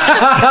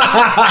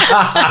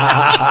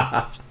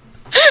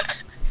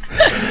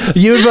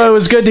 Yudva, it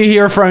was good to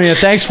hear from you.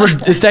 Thanks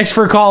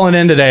for calling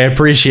in today. I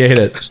appreciate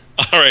it.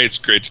 All right, it's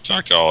great to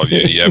talk to all of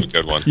you. You have a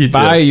good one.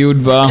 Bye,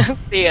 Yudva.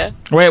 See ya.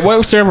 Wait,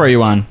 what server are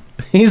you on?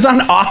 He's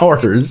on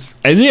ours.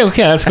 Is he?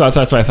 Okay, that's what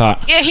I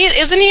thought. Yeah,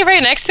 isn't he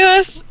right next to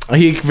us?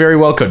 He very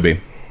well could be.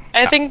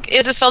 I think,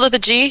 is it spelled with a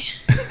G?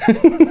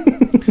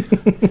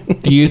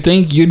 Do you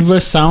think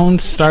Yudva sound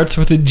starts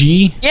with a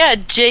G? Yeah,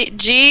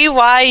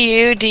 Gyudva.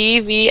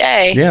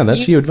 Yeah,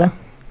 that's Yudva.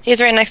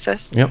 He's right next to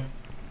us. Yep.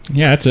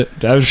 Yeah, that's it.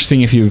 I was just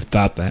seeing if you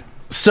thought that.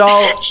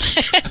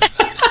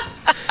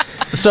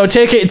 So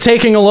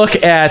taking a look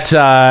at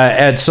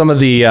some of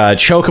the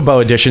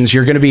Chocobo editions,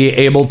 you're going to be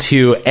able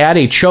to add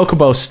a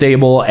Chocobo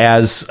stable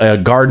as a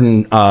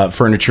garden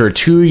furniture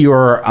to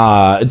your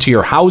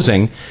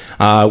housing,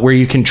 where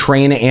you can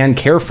train and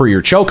care for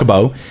your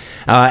Chocobo.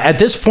 At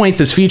this point,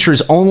 this feature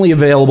is only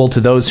available to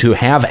those who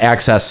have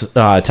access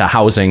to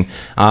housing,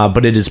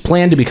 but it is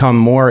planned to become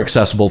more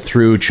accessible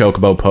through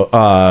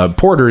Chocobo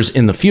porters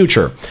in the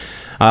future.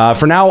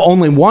 For now,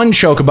 only one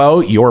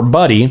Chocobo, your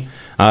buddy,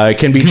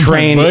 can be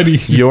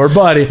trained. Your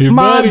buddy,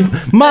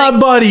 my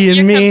buddy,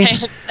 and me. I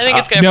think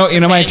it's going to be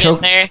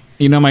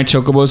you know my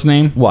Chocobo's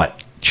name? What?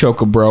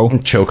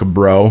 Chocobro.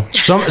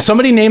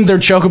 Somebody named their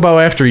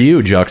Chocobo after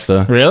you,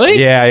 Juxta. Really?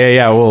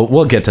 Yeah.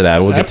 We'll get to that.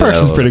 That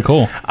person's pretty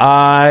cool.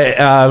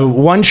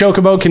 One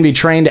Chocobo can be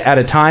trained at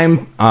a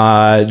time.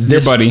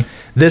 Your buddy.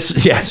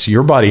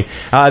 Your buddy.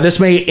 This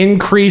may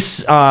increase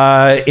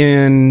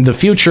in the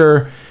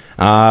future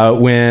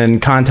when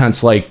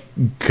contents like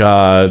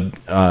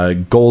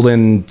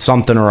golden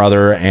something or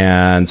other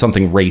and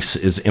something race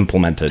is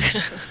implemented.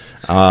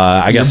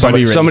 I guess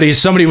somebody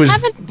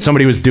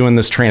was doing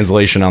this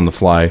translation on the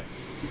fly.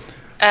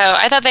 Oh,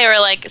 I thought they were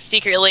like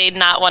secretly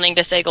not wanting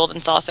to say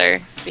golden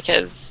saucer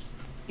because,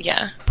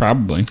 yeah.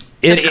 Probably.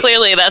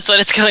 Clearly that's what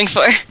it's going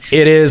for.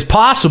 It is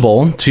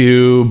possible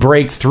to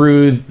break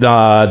through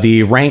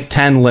the rank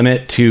 10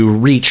 limit to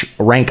reach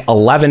rank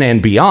 11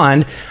 and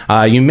beyond.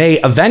 You may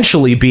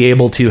eventually be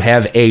able to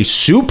have a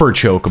super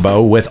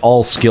chocobo with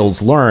all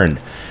skills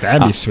learned.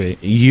 That'd be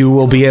sweet. You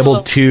will be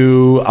able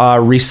to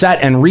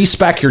reset and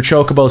respec your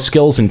chocobo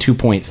skills in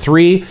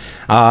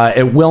 2.3.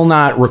 It will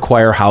not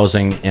require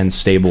housing and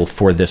stable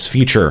for this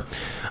feature.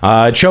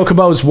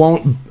 Chocobos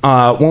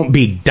won't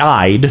be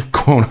dyed,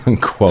 quote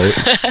unquote,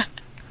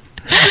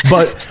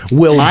 but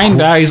will mine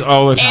dies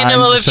all the time.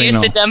 Animal abuse,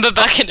 the dump a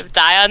bucket of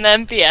dye on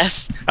them.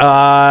 Yes,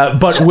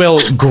 but will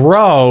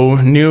grow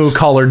new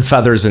colored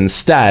feathers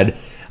instead,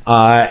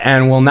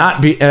 and will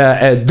not be.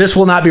 This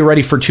will not be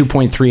ready for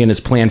 2.3 and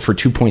is planned for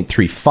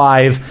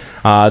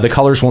 2.35. The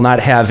colors will not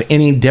have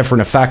any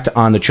different effect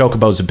on the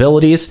chocobo's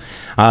abilities.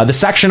 The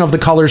section of the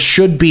colors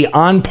should be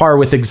on par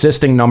with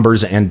existing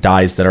numbers and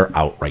dyes that are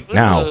out right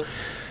now. Ooh,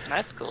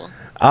 that's cool.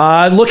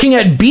 Looking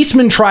at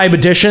Beastman Tribe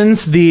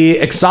editions, the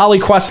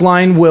Ixali quest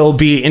line will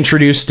be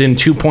introduced in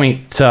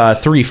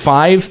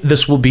 2.35.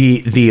 This will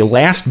be the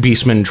last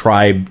Beastman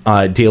Tribe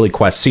daily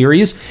quest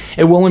series.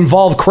 It will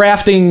involve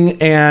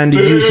crafting and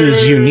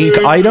uses unique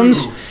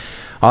items.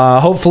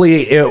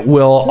 Hopefully it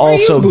will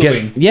also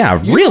get...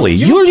 Yeah, really.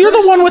 You're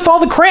the one with all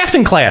the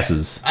crafting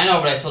classes. I know,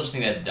 but I still just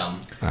think that's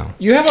dumb. Oh.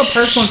 You have a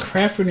personal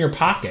crafter in your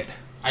pocket.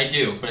 I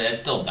do, but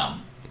that's still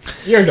dumb.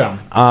 You're dumb.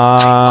 It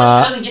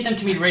doesn't get them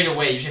to me right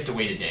away. You just have to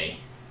wait a day.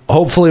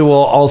 Hopefully we'll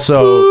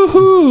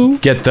also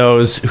get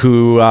those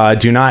who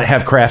do not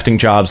have crafting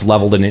jobs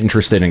leveled and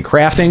interested in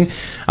crafting.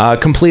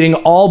 Completing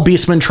all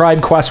Beastman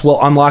Tribe quests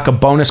will unlock a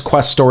bonus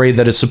quest story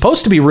that is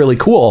supposed to be really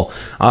cool.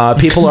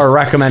 People are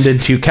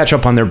recommended to catch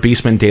up on their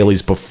Beastman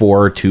dailies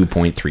before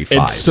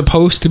 2.35. It's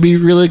supposed to be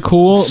really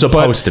cool.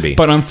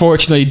 But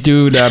unfortunately,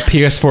 due to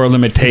PS4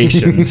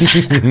 limitations,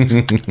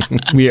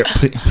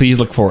 please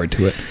look forward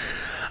to it.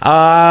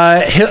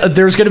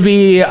 There's going to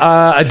be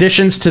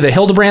additions to the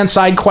Hildebrand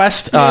side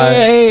quest.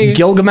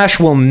 Gilgamesh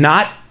will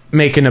not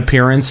make an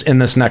appearance in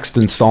this next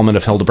installment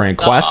of Hildebrand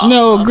quest.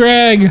 No,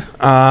 Greg.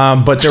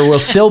 But there will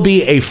still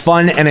be a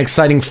fun and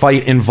exciting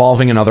fight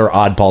involving another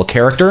oddball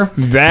character.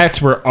 That's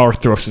where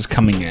Arthros is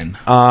coming in.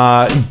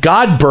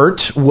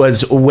 Godbert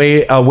was a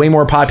way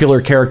more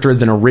popular character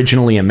than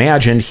originally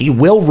imagined. He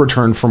will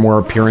return for more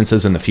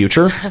appearances in the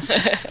future.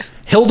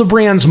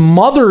 Hildebrand's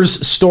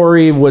mother's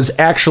story was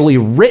actually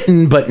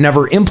written but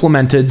never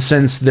implemented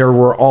since there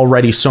were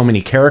already so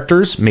many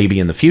characters, maybe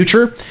in the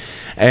future.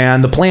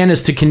 And the plan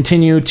is to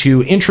continue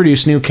to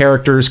introduce new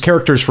characters.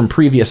 Characters from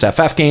previous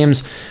FF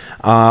games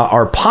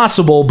are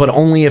possible, but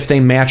only if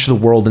they match the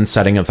world and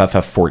setting of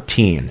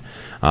FF14.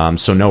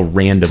 So no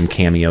random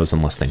cameos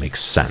unless they make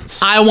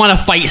sense. I want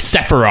to fight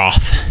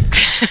Sephiroth.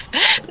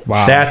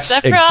 Wow. That's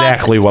Sephiroth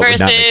exactly what would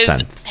not make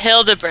sense.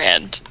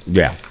 Hildebrand.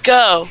 Yeah.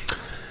 Go.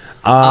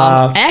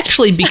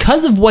 Actually,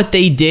 because of what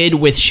they did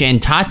with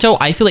Shantato,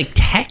 I feel like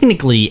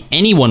technically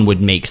anyone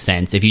would make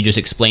sense if you just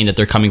explain that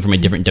they're coming from a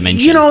different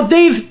dimension. You know,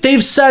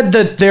 they've said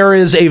that there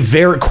is a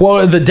very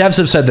the devs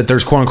have said that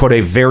there's quote unquote a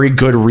very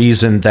good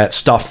reason that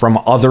stuff from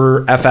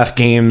other FF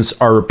games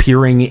are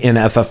appearing in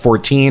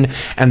FF14,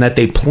 and that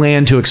they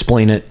plan to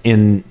explain it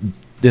in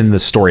the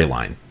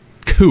storyline.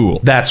 Cool.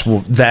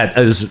 That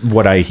is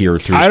what I hear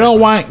through. I don't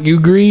want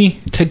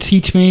Yugri to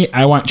teach me.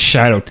 I want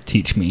Shadow to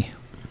teach me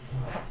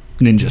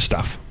ninja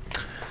stuff.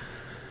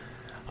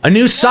 A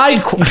new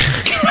side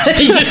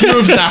he just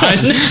moves on.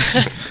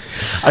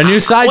 A new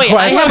side quest.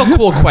 I have a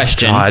cool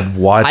question. God,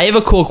 what? I have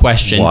a cool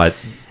question. What?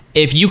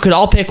 If you could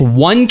all pick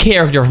one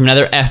character from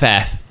another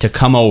FF to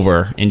come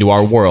over into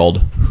our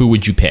world, who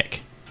would you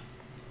pick?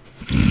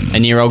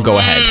 Aniero, go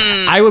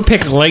ahead. I would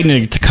pick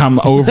Lightning to come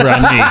over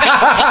on me.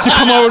 To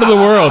come over to the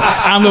world.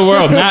 I'm the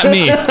world, not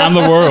me. I'm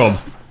the world.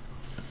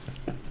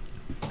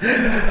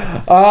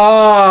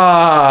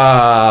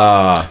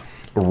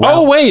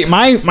 Oh wait,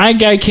 my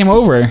guy came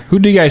over. Who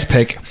do you guys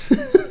pick?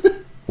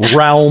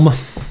 Realm.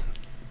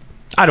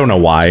 I don't know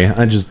why.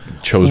 I just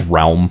chose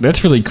Realm.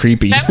 That's really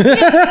creepy. That would be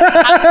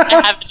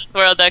happen in this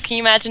world, though. Can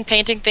you imagine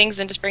painting things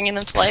and just bringing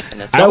them to life in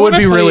this world? That would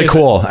be really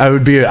cool.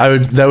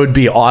 That would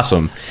be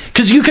awesome.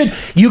 Because you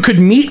could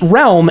meet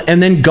Realm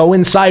and then go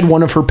inside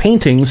one of her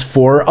paintings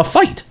for a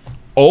fight.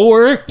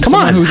 Or come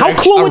on, how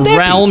cool would that be?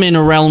 Realm in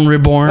a Realm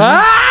Reborn.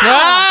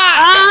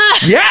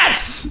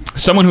 Yes.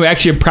 Someone who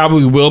actually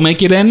probably will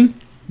make it in.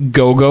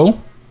 Go.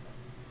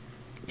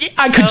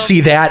 I could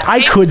see that.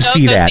 I could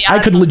see that. I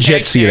could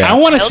legit see that. I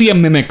want to see a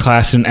mimic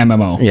class in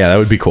MMO. Yeah, that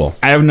would be cool.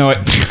 I have no...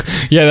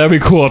 Yeah, that'd be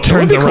cool. It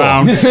turns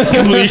around.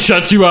 Completely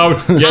shuts you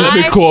out. Yeah,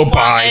 that'd be cool.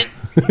 Bye.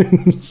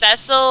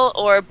 Cecil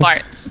or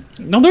Bart?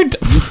 No, they're...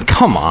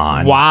 Come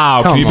on.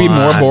 Wow. Can you be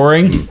more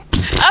boring?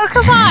 Oh,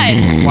 come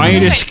on. Why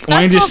don't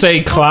you just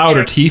say Cloud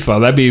or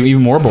Tifa? That'd be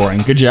even more boring.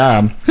 Good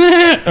job.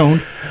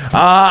 Owned.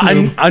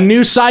 A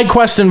new side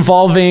quest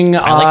involving...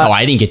 I like how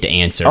I didn't get to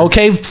answer.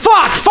 Okay,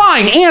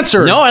 fine,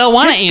 answer. No, I don't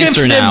want to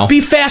answer now.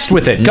 Be fast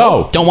with it. Nope,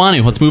 Go. Don't want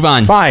to. Let's move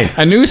on. Fine.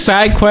 A new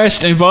side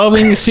quest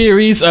involving a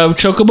series of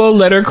chocobo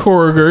letter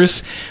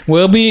couriers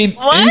will be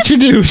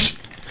introduced.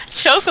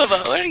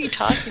 Chocobo? What are you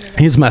talking about?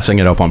 He's messing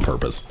it up on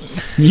purpose.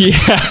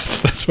 Yes,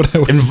 that's what I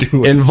was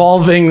doing.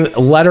 Involving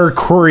letter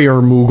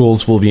courier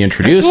Moogles will be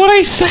introduced. That's what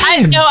I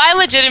said. I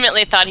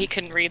legitimately thought he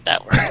couldn't read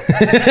that word.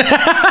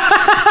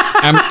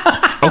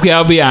 Okay,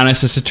 I'll be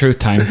honest. It's a truth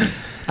time.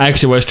 I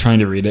actually was trying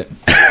to read it.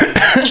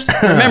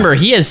 Remember,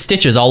 he has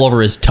stitches all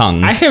over his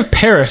tongue. I have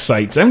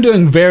parasites. I'm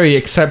doing very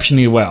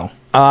exceptionally well.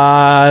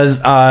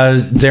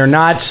 They're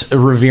not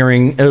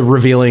revealing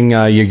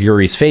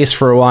Yaguri's face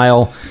for a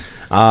while.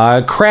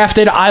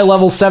 Crafted eye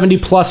level 70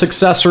 plus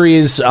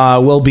accessories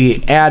will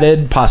be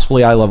added,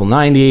 possibly eye level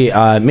 90.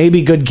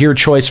 Maybe good gear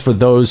choice for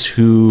those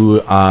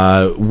who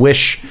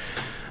wish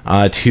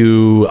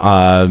to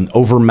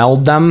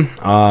overmeld them.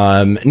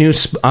 New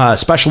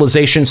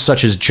specializations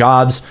such as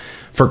jobs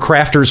for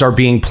crafters are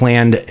being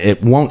planned.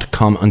 It won't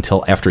come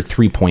until after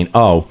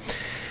 3.0.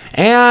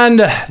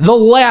 And the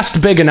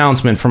last big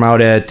announcement from out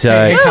at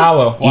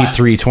Kallo,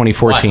 E3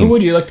 2014. Who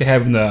would you like to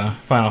have in the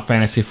Final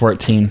Fantasy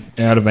 14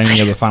 out of any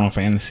of the Final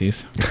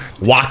Fantasies?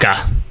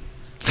 Waka.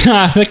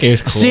 That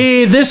game's cool.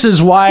 See, this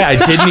is why I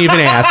didn't even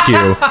ask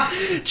you.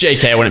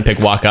 JK, I wouldn't pick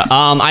Waka.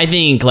 I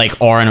think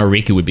like Auron or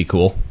Riku would be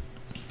cool.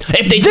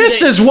 If they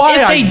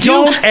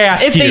don't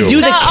ask you. If they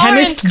do the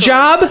chemist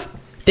job,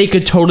 they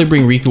could totally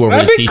bring Riku over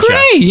That'd to be teach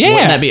great, us. yeah.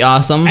 Wouldn't that be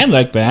awesome? I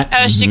like that.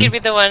 Oh, she could be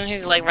the one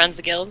who like runs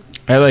the guild.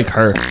 I like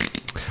her.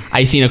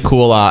 I seen a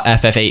cool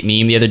FF8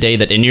 meme the other day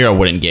that Aniero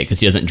wouldn't get because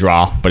he doesn't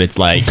draw. But it's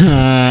like,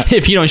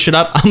 if you don't shut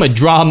up, I'm going to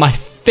draw my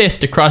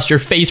fist across your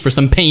face for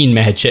some pain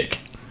magic.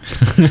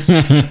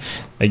 I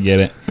get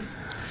it.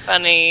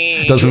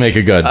 Funny. Doesn't make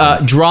it good.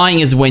 Drawing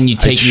is when you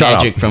take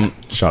magic from...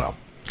 Shut up.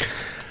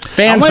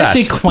 I want to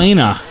see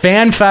Quena.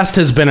 FanFest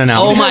has been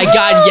announced. Oh my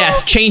god,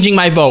 yes. Changing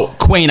my vote.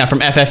 Quena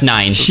from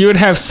FF9. She would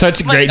have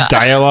such great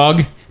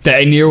dialogue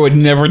that Aniero would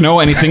never know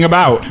anything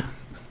about.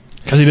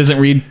 Because he doesn't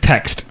read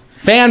text.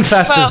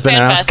 FanFest has been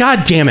announced.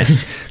 God damn it,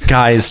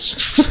 guys.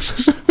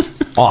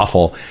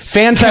 Awful.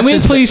 FanFest Can we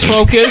please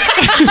focus?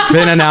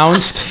 Been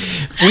announced.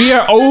 We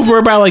are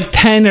over by like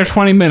 10 or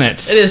 20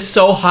 minutes. It is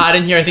so hot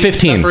in here. I think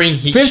 15. I'm suffering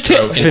heat 15.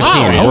 stroke. 15.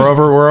 Wow.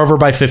 We're over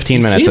by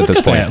 15 minutes at this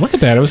point. Look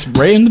at that. It was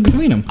right in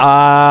between them.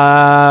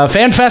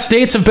 FanFest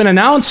dates have been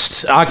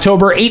announced.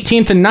 October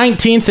 18th and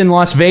 19th in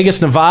Las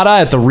Vegas, Nevada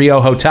at the Rio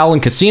Hotel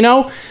and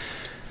Casino.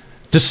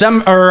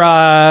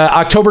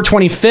 October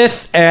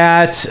 25th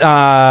at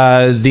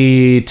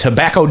the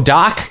Tobacco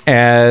Dock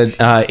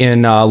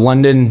in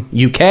London,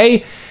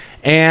 UK.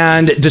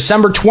 And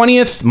December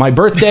 20th, my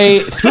birthday,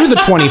 through the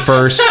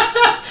 21st.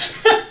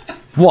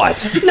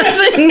 What?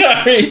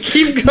 Nothing.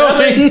 Keep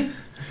going.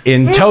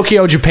 In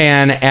Tokyo,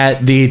 Japan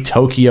at the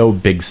Tokyo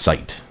Big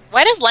Sight.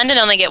 Why does London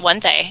only get one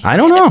day? I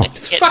don't know.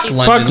 Fuck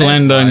London. Fuck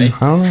London. I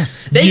don't know.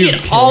 They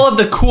get all of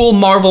the cool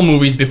Marvel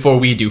movies before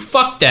we do.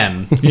 Fuck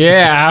them.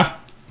 Yeah.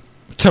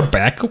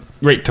 Tobacco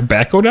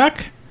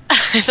Dock?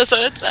 That's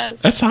what it says.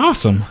 That's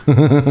awesome.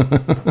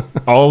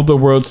 All of the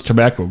world's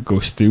tobacco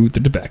goes through the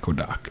Tobacco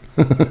Dock.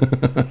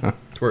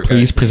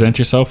 Please present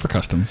yourself for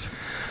customs.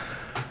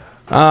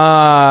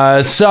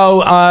 Last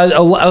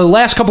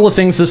couple of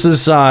things. This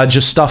is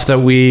just stuff that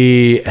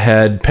we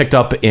had picked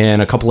up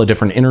in a couple of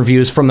different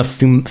interviews. From the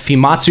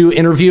Fimatsu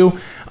interview,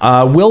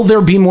 will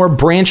there be more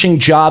branching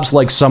jobs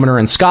like Summoner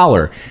and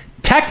Scholar?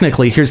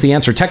 Technically, here's the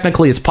answer.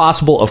 Technically, it's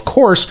possible, of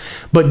course,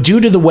 but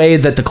due to the way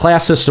that the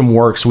class system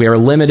works, we are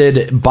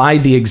limited by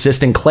the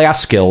existing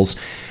class skills,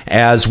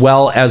 as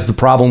well as the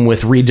problem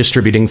with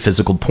redistributing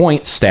physical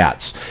point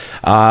stats.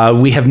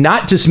 We have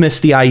not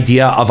dismissed the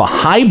idea of a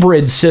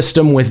hybrid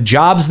system with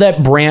jobs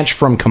that branch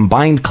from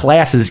combined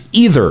classes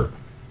either.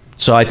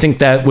 So I think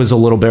that was a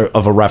little bit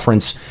of a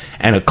reference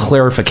and a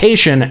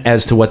clarification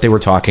as to what they were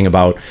talking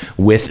about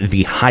with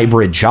the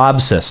hybrid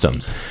job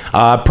systems.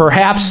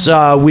 Perhaps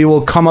we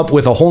will come up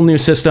with a whole new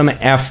system for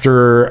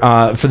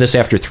this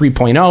after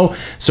 3.0.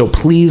 So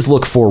please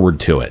look forward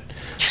to it.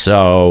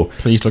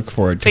 Please look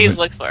forward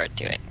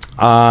to it.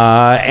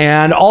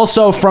 And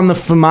also from the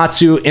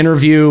Fimatsu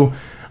interview,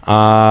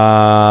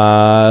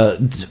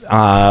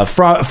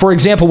 for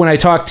example, when I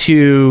talked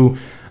to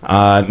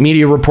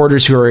media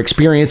reporters who are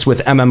experienced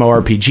with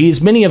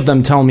MMORPGs, many of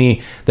them tell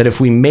me that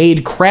if we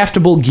made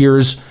craftable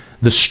gears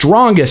the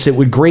strongest, it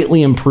would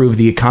greatly improve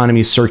the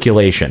economy's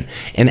circulation.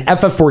 In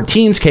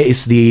FF14's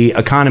case, the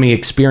economy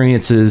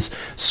experiences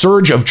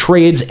surge of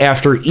trades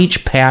after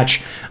each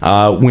patch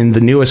when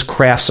the newest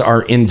crafts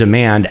are in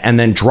demand, and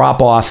then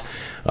drop off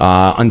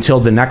until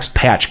the next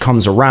patch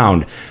comes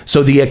around.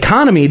 So the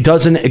economy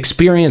doesn't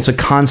experience a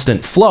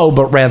constant flow,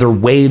 but rather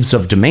waves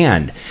of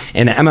demand.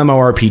 In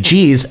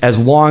MMORPGs, as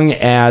long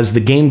as the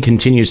game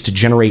continues to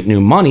generate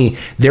new money,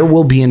 there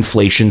will be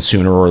inflation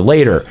sooner or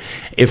later.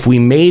 If we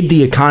made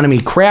the economy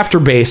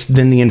crafter-based,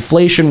 then the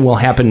inflation will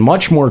happen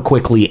much more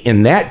quickly.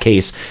 In that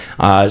case,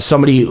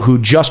 somebody who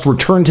just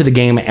returned to the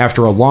game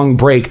after a long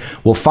break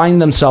will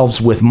find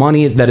themselves with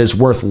money that is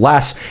worth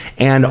less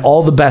and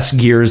all the best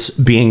gears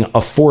being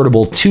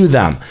affordable to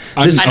them.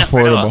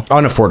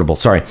 Unaffordable,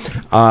 sorry.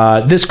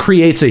 This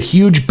creates a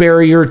huge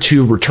barrier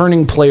to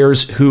returning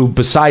players who,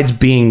 besides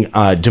being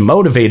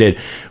demotivated,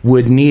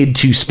 would need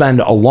to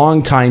spend a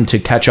long time to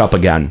catch up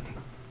again,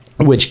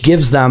 which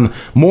gives them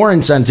more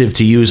incentive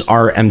to use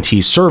our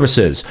MT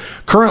services.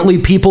 Currently,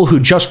 people who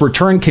just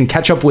returned can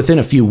catch up within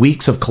a few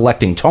weeks of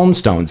collecting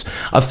tomestones.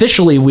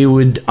 Officially, we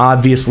would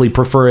obviously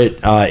prefer it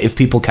if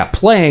people kept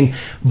playing,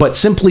 but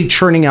simply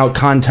churning out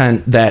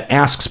content that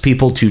asks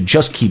people to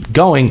just keep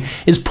going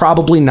is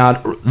probably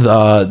not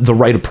the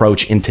right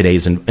approach in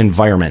today's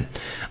environment.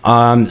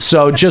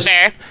 That's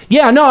fair.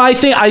 Yeah, no, I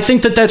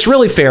think that's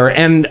really fair,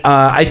 and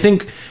I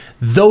think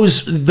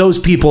those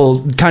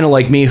people kind of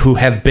like me who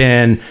have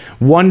been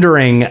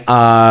wondering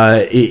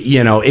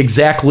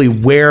exactly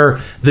where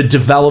the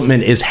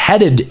development is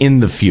headed in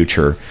the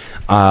future,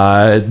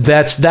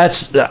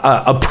 that's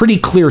a pretty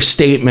clear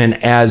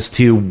statement as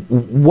to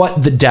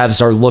what the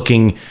devs are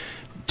looking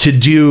to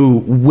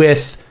do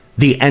with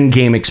the end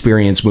game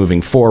experience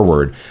moving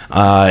forward,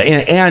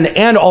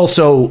 and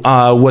also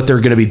what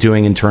they're going to be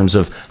doing in terms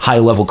of high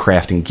level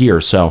crafting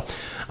gear. So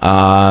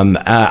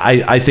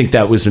I think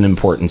that was an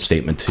important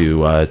statement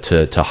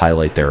to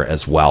highlight there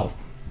as well.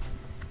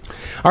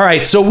 All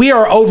right, so we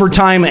are over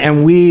time,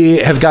 and we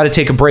have got to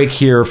take a break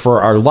here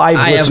for our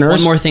live listeners. I have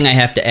one more thing I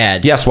have to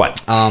add. Yes,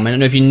 what? I don't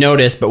know if you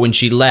noticed, but when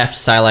she left,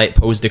 Silite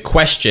posed a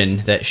question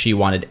that she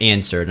wanted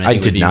answered, and I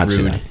think it would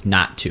be rude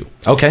not to.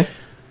 Okay.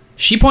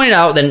 She pointed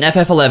out that in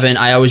FF11,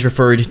 I always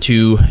referred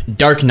to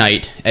Dark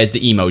Knight as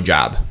the emo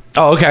job.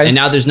 Oh, okay. And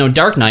now there's no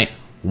Dark Knight.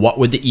 What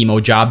would the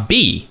emo job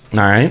be? All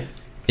right.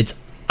 It's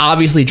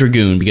obviously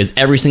Dragoon, because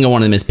every single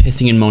one of them is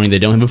pissing and moaning they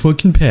don't have a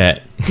fucking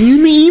pet.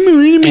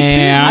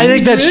 And I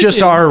think that's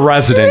just our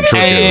resident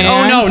Dragoon.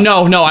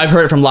 Oh, no. I've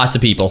heard it from lots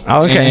of people.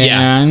 Okay.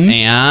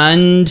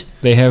 And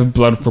they have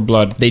blood for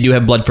blood. They do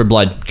have blood for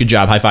blood. Good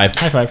job. High five.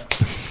 High five.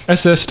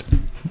 Assist.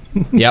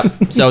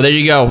 Yep. So there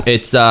you go.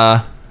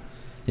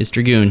 It's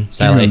Dragoon,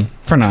 Silent.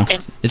 For now.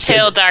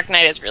 Until Dark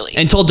Knight is released.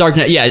 Until Dark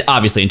Knight, yeah,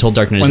 obviously, until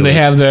Dark Knight is released. When they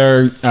have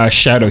their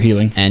shadow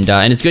healing. And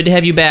it's good to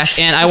have you back.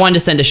 And I wanted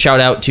to send a shout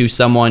out to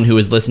someone who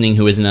is listening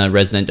who isn't a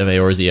resident of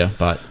Eorzea,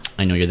 but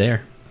I know you're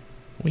there.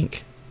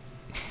 Wink.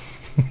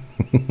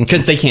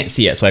 Because they can't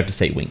see it, so I have to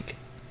say wink.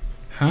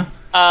 Huh?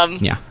 Yeah.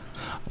 Wink,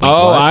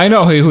 what? I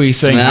know who he's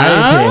saying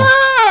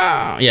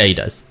hi to. Yeah, he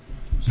does.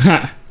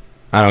 I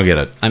don't get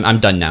it. I'm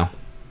done now.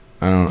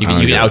 You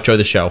can outro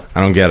the show.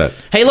 I don't get it.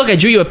 Hey, look, I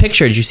drew you a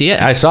picture. Did you see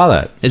it? I saw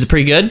that. Is it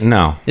pretty good?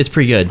 No. It's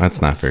pretty good.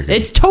 That's not very good.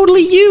 It's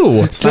totally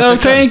you. So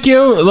thank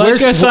you. Like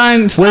us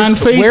on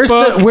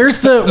Facebook.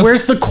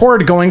 Where's the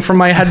cord going from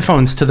my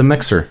headphones to the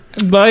mixer?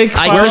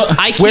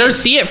 I can't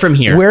see it from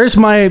here. Where's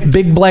my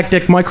big black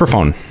dick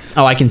microphone?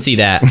 Oh, I can see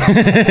that. All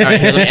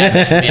right, here, let me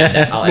add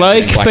that.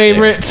 Like,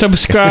 favorite,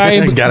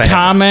 subscribe,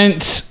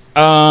 comment,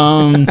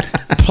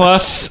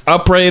 plus,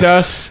 uprate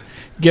us,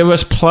 give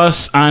us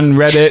plus on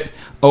Reddit.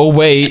 Oh,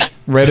 wait.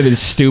 Reddit is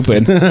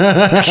stupid.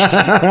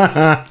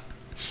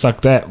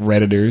 Suck that,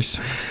 Redditors.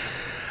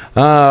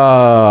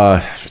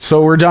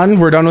 So we're done?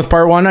 We're done with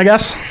part one, I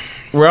guess?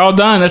 We're all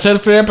done. That's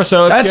it for the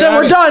episode. That's it.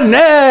 We're done.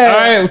 Hey!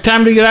 All right,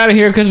 time to get out of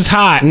here because it's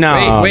hot.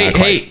 No. Wait.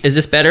 Hey, is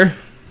this better?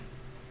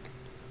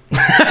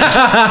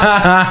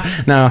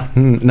 No,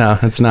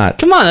 it's not.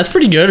 Come on, that's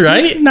pretty good,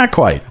 right? Not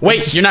quite.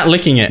 Wait, you're not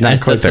licking it.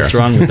 Not quite there. What's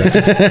wrong with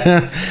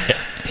that?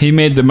 He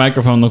made the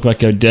microphone look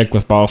like a dick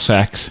with ball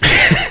sacks.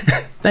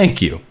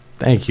 Thank you.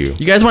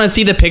 You guys want to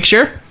see the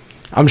picture?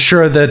 I'm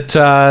sure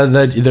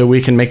that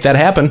we can make that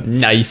happen.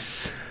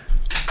 Nice.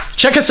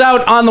 Check us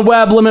out on the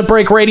web,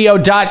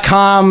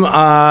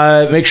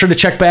 limitbreakradio.com. Make sure to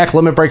check back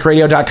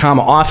limitbreakradio.com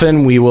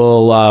often. We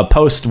will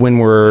post when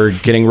we're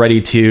getting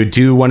ready to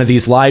do one of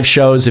these live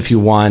shows. If you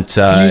want,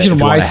 Fusion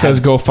Y says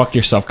go fuck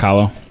yourself,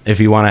 Kallo. If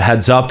you want a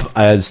heads up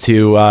as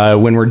to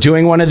when we're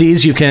doing one of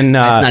these, you can...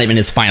 That's not even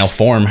his final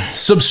form.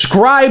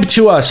 Subscribe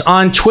to us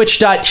on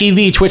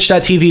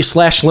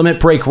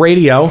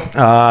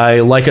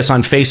twitch.tv/limitbreakradio. Like us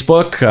on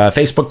Facebook,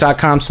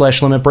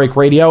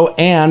 facebook.com/limitbreakradio,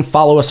 and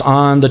follow us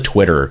on the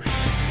Twitter.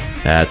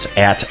 That's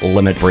at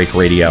Limit Break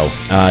Radio.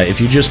 If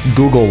you just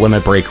Google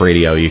Limit Break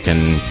Radio, you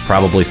can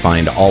probably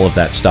find all of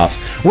that stuff.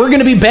 We're going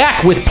to be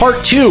back with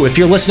part 2. If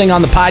you're listening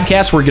on the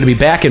podcast, we're going to be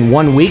back in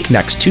 1 week,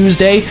 next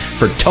Tuesday,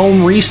 for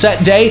Tome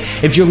Reset Day.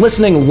 If you're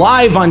listening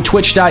live on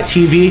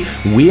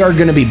twitch.tv, we are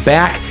going to be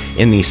back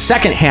in the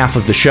second half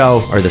of the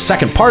show, or the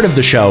second part of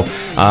the show,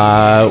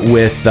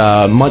 with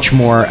much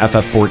more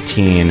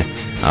FF14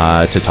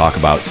 to talk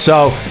about.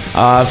 So,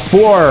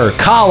 for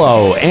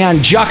Kallo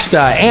and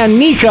Juxta and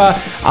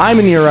Nika, I'm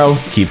Aniero.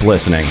 Keep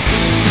listening.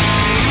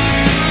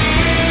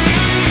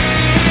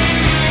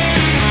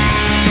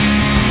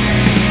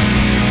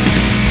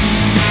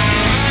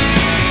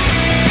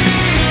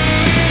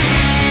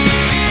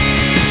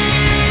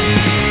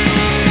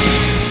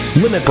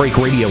 Limit Break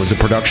Radio is a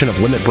production of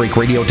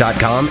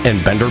LimitBreakRadio.com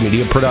and Bender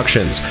Media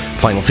Productions.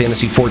 Final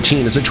Fantasy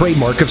XIV is a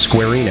trademark of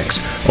Square Enix.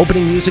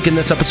 Opening music in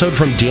this episode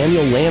from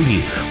Daniel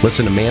Lambie.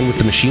 Listen to Man with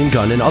the Machine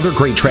Gun and other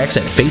great tracks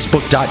at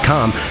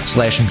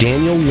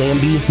Facebook.com/Daniel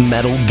Lambie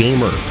Metal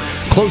Gamer.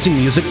 Closing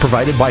music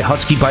provided by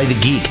Husky by the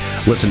Geek.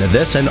 Listen to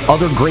this and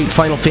other great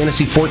Final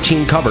Fantasy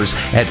XIV covers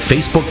at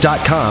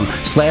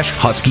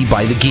Facebook.com/Husky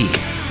by the Geek.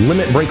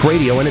 Limit Break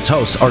Radio and its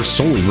hosts are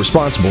solely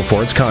responsible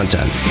for its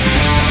content.